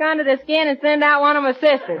crawl back under the skin and send out one of my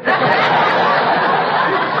sisters.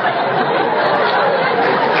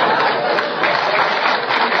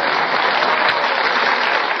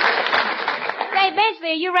 Say, Benchley,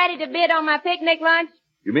 are you ready to bid on my picnic lunch?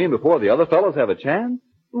 You mean before the other fellows have a chance?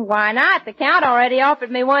 Why not? The Count already offered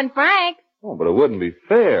me $1 franc. Oh, but it wouldn't be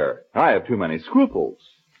fair. I have too many scruples.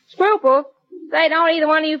 Scruples? Say, don't either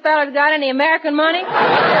one of you fellas got any American money?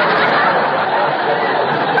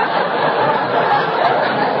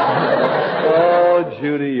 Oh,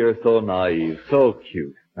 Judy, you're so naive, so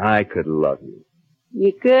cute. I could love you.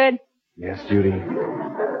 You could? Yes, Judy.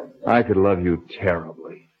 I could love you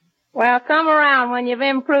terribly. Well, come around when you've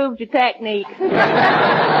improved your technique.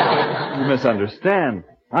 You misunderstand.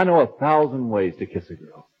 I know 1,000 ways to kiss a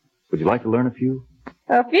girl. Would you like to learn a few?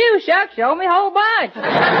 A few, shucks. Show me a whole bunch.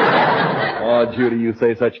 Oh, Judy, you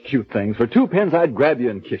say such cute things. For 2 pins, I'd grab you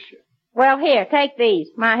and kiss you. Well, here, take these.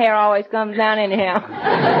 My hair always comes down anyhow.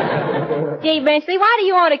 Gee, Benchley, why do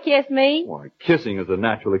you want to kiss me? Why, kissing is a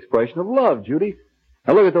natural expression of love, Judy.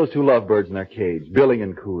 Now look at those 2 lovebirds in their cage, billing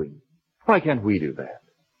and cooing. Why can't we do that?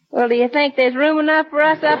 Well, do you think there's room enough for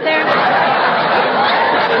us up there?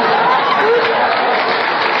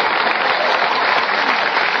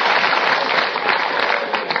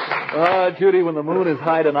 Judy, when the moon is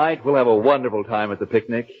high tonight, we'll have a wonderful time at the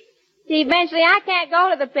picnic. See, Benchley, I can't go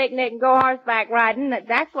to the picnic and go horseback riding.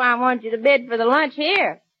 That's why I wanted you to bid for the lunch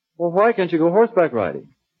here. Well, why can't you go horseback riding?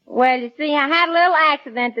 Well, you see, I had a little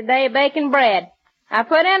accident today baking bread. I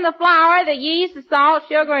put in the flour, the yeast, the salt,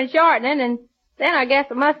 sugar, and shortening, and then I guess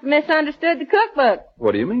I must have misunderstood the cookbook.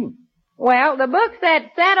 What do you mean? Well, the book said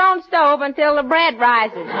set on stove until the bread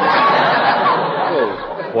rises.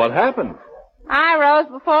 Well, what happened? I rose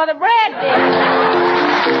before the bread did.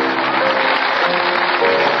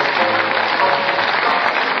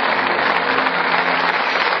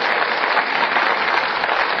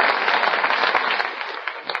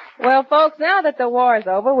 Well, folks, now that the war's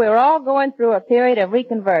over, we're all going through a period of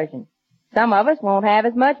reconversion. Some of us won't have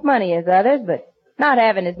as much money as others, but not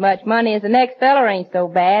having as much money as the next feller ain't so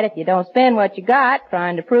bad if you don't spend what you got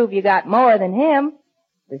trying to prove you got more than him.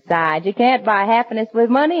 Besides, you can't buy happiness with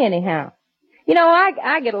money anyhow. You know,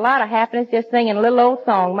 I get a lot of happiness just singing a little old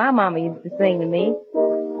song my mama used to sing to me.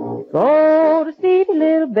 Go to sleepy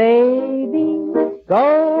little baby,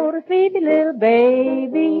 go to sleepy little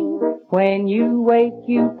baby. When you wake,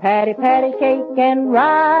 you patty cake and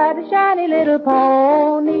ride a shiny little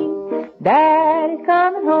pony. Daddy's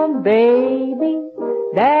coming home, baby.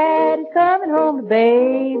 Daddy's coming home,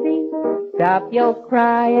 baby. Stop your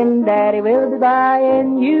crying, Daddy will be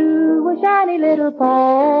buying you a shiny little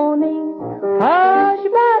pony. Hush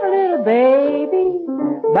about a little baby,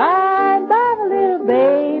 bye a little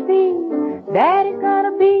baby. Daddy's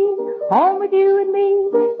gonna be home with you and me,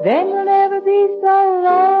 then you'll never be so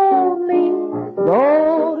lonely.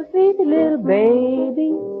 Go to sleepy little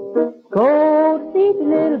baby, go to sleepy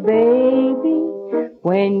little baby.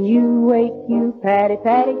 When you wake, you patty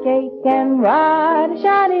cake and ride a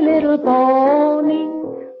shiny little pony.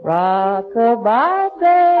 Rock-a-bye,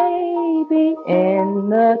 baby, in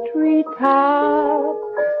the treetop.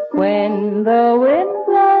 When the wind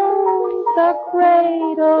blows, the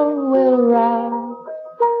cradle will rock.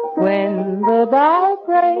 When the bough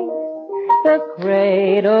breaks, the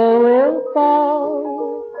cradle will fall.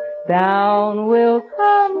 Down will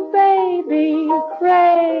come baby,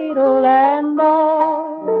 cradle and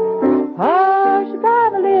all. Hush, bye,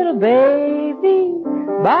 my little baby,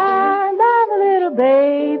 bye, bye, my little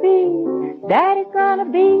baby. Daddy's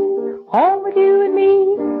gonna be home with you and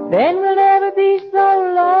me. Then we'll never be so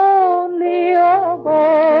lonely. Oh,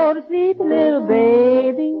 go to sleep, little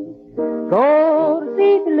baby. Go to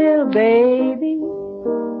sleep, little baby.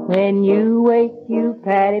 When you wake, you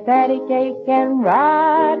patty cake and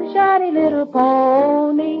ride a shiny little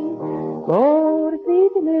pony. Go to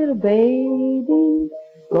sleep, little baby.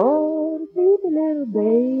 Go to sleep, little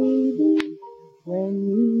baby. When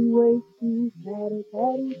you wake, you patty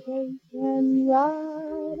cake and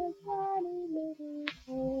ride a shiny little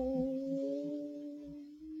pony.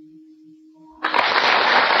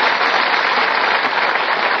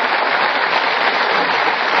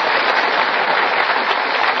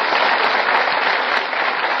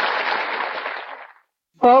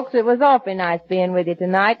 Folks, it was awfully nice being with you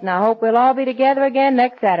tonight, and I hope we'll all be together again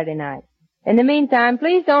next Saturday night. In the meantime,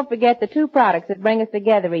 please don't forget the two products that bring us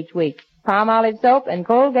together each week, Palmolive Soap and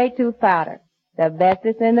Colgate Tooth Powder, the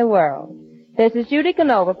bestest in the world. This is Judy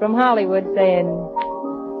Canova from Hollywood saying,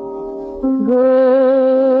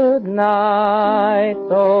 good night,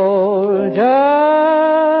 soldier,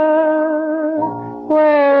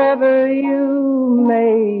 wherever you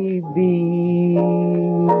may be.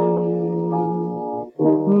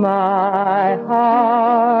 My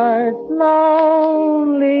heart's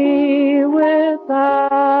lonely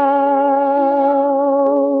without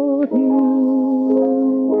you.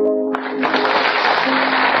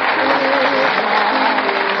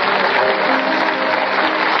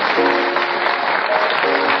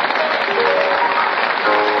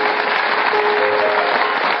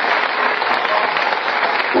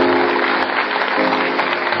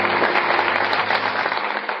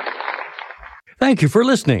 Thank you for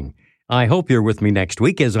listening. I hope you're with me next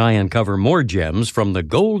week as I uncover more gems from the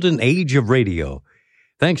golden age of radio.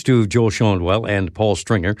 Thanks to Joel Shonwell and Paul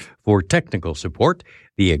Stringer for technical support.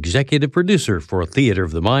 The executive producer for Theater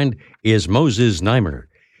of the Mind is Moses Neimer.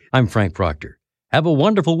 I'm Frank Proctor. Have a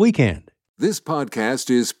wonderful weekend. This podcast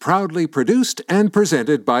is proudly produced and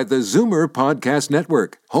presented by the Zoomer Podcast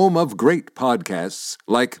Network, home of great podcasts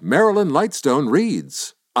like Marilyn Lightstone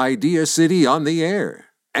Reads, Idea City on the Air,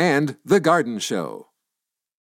 and The Garden Show.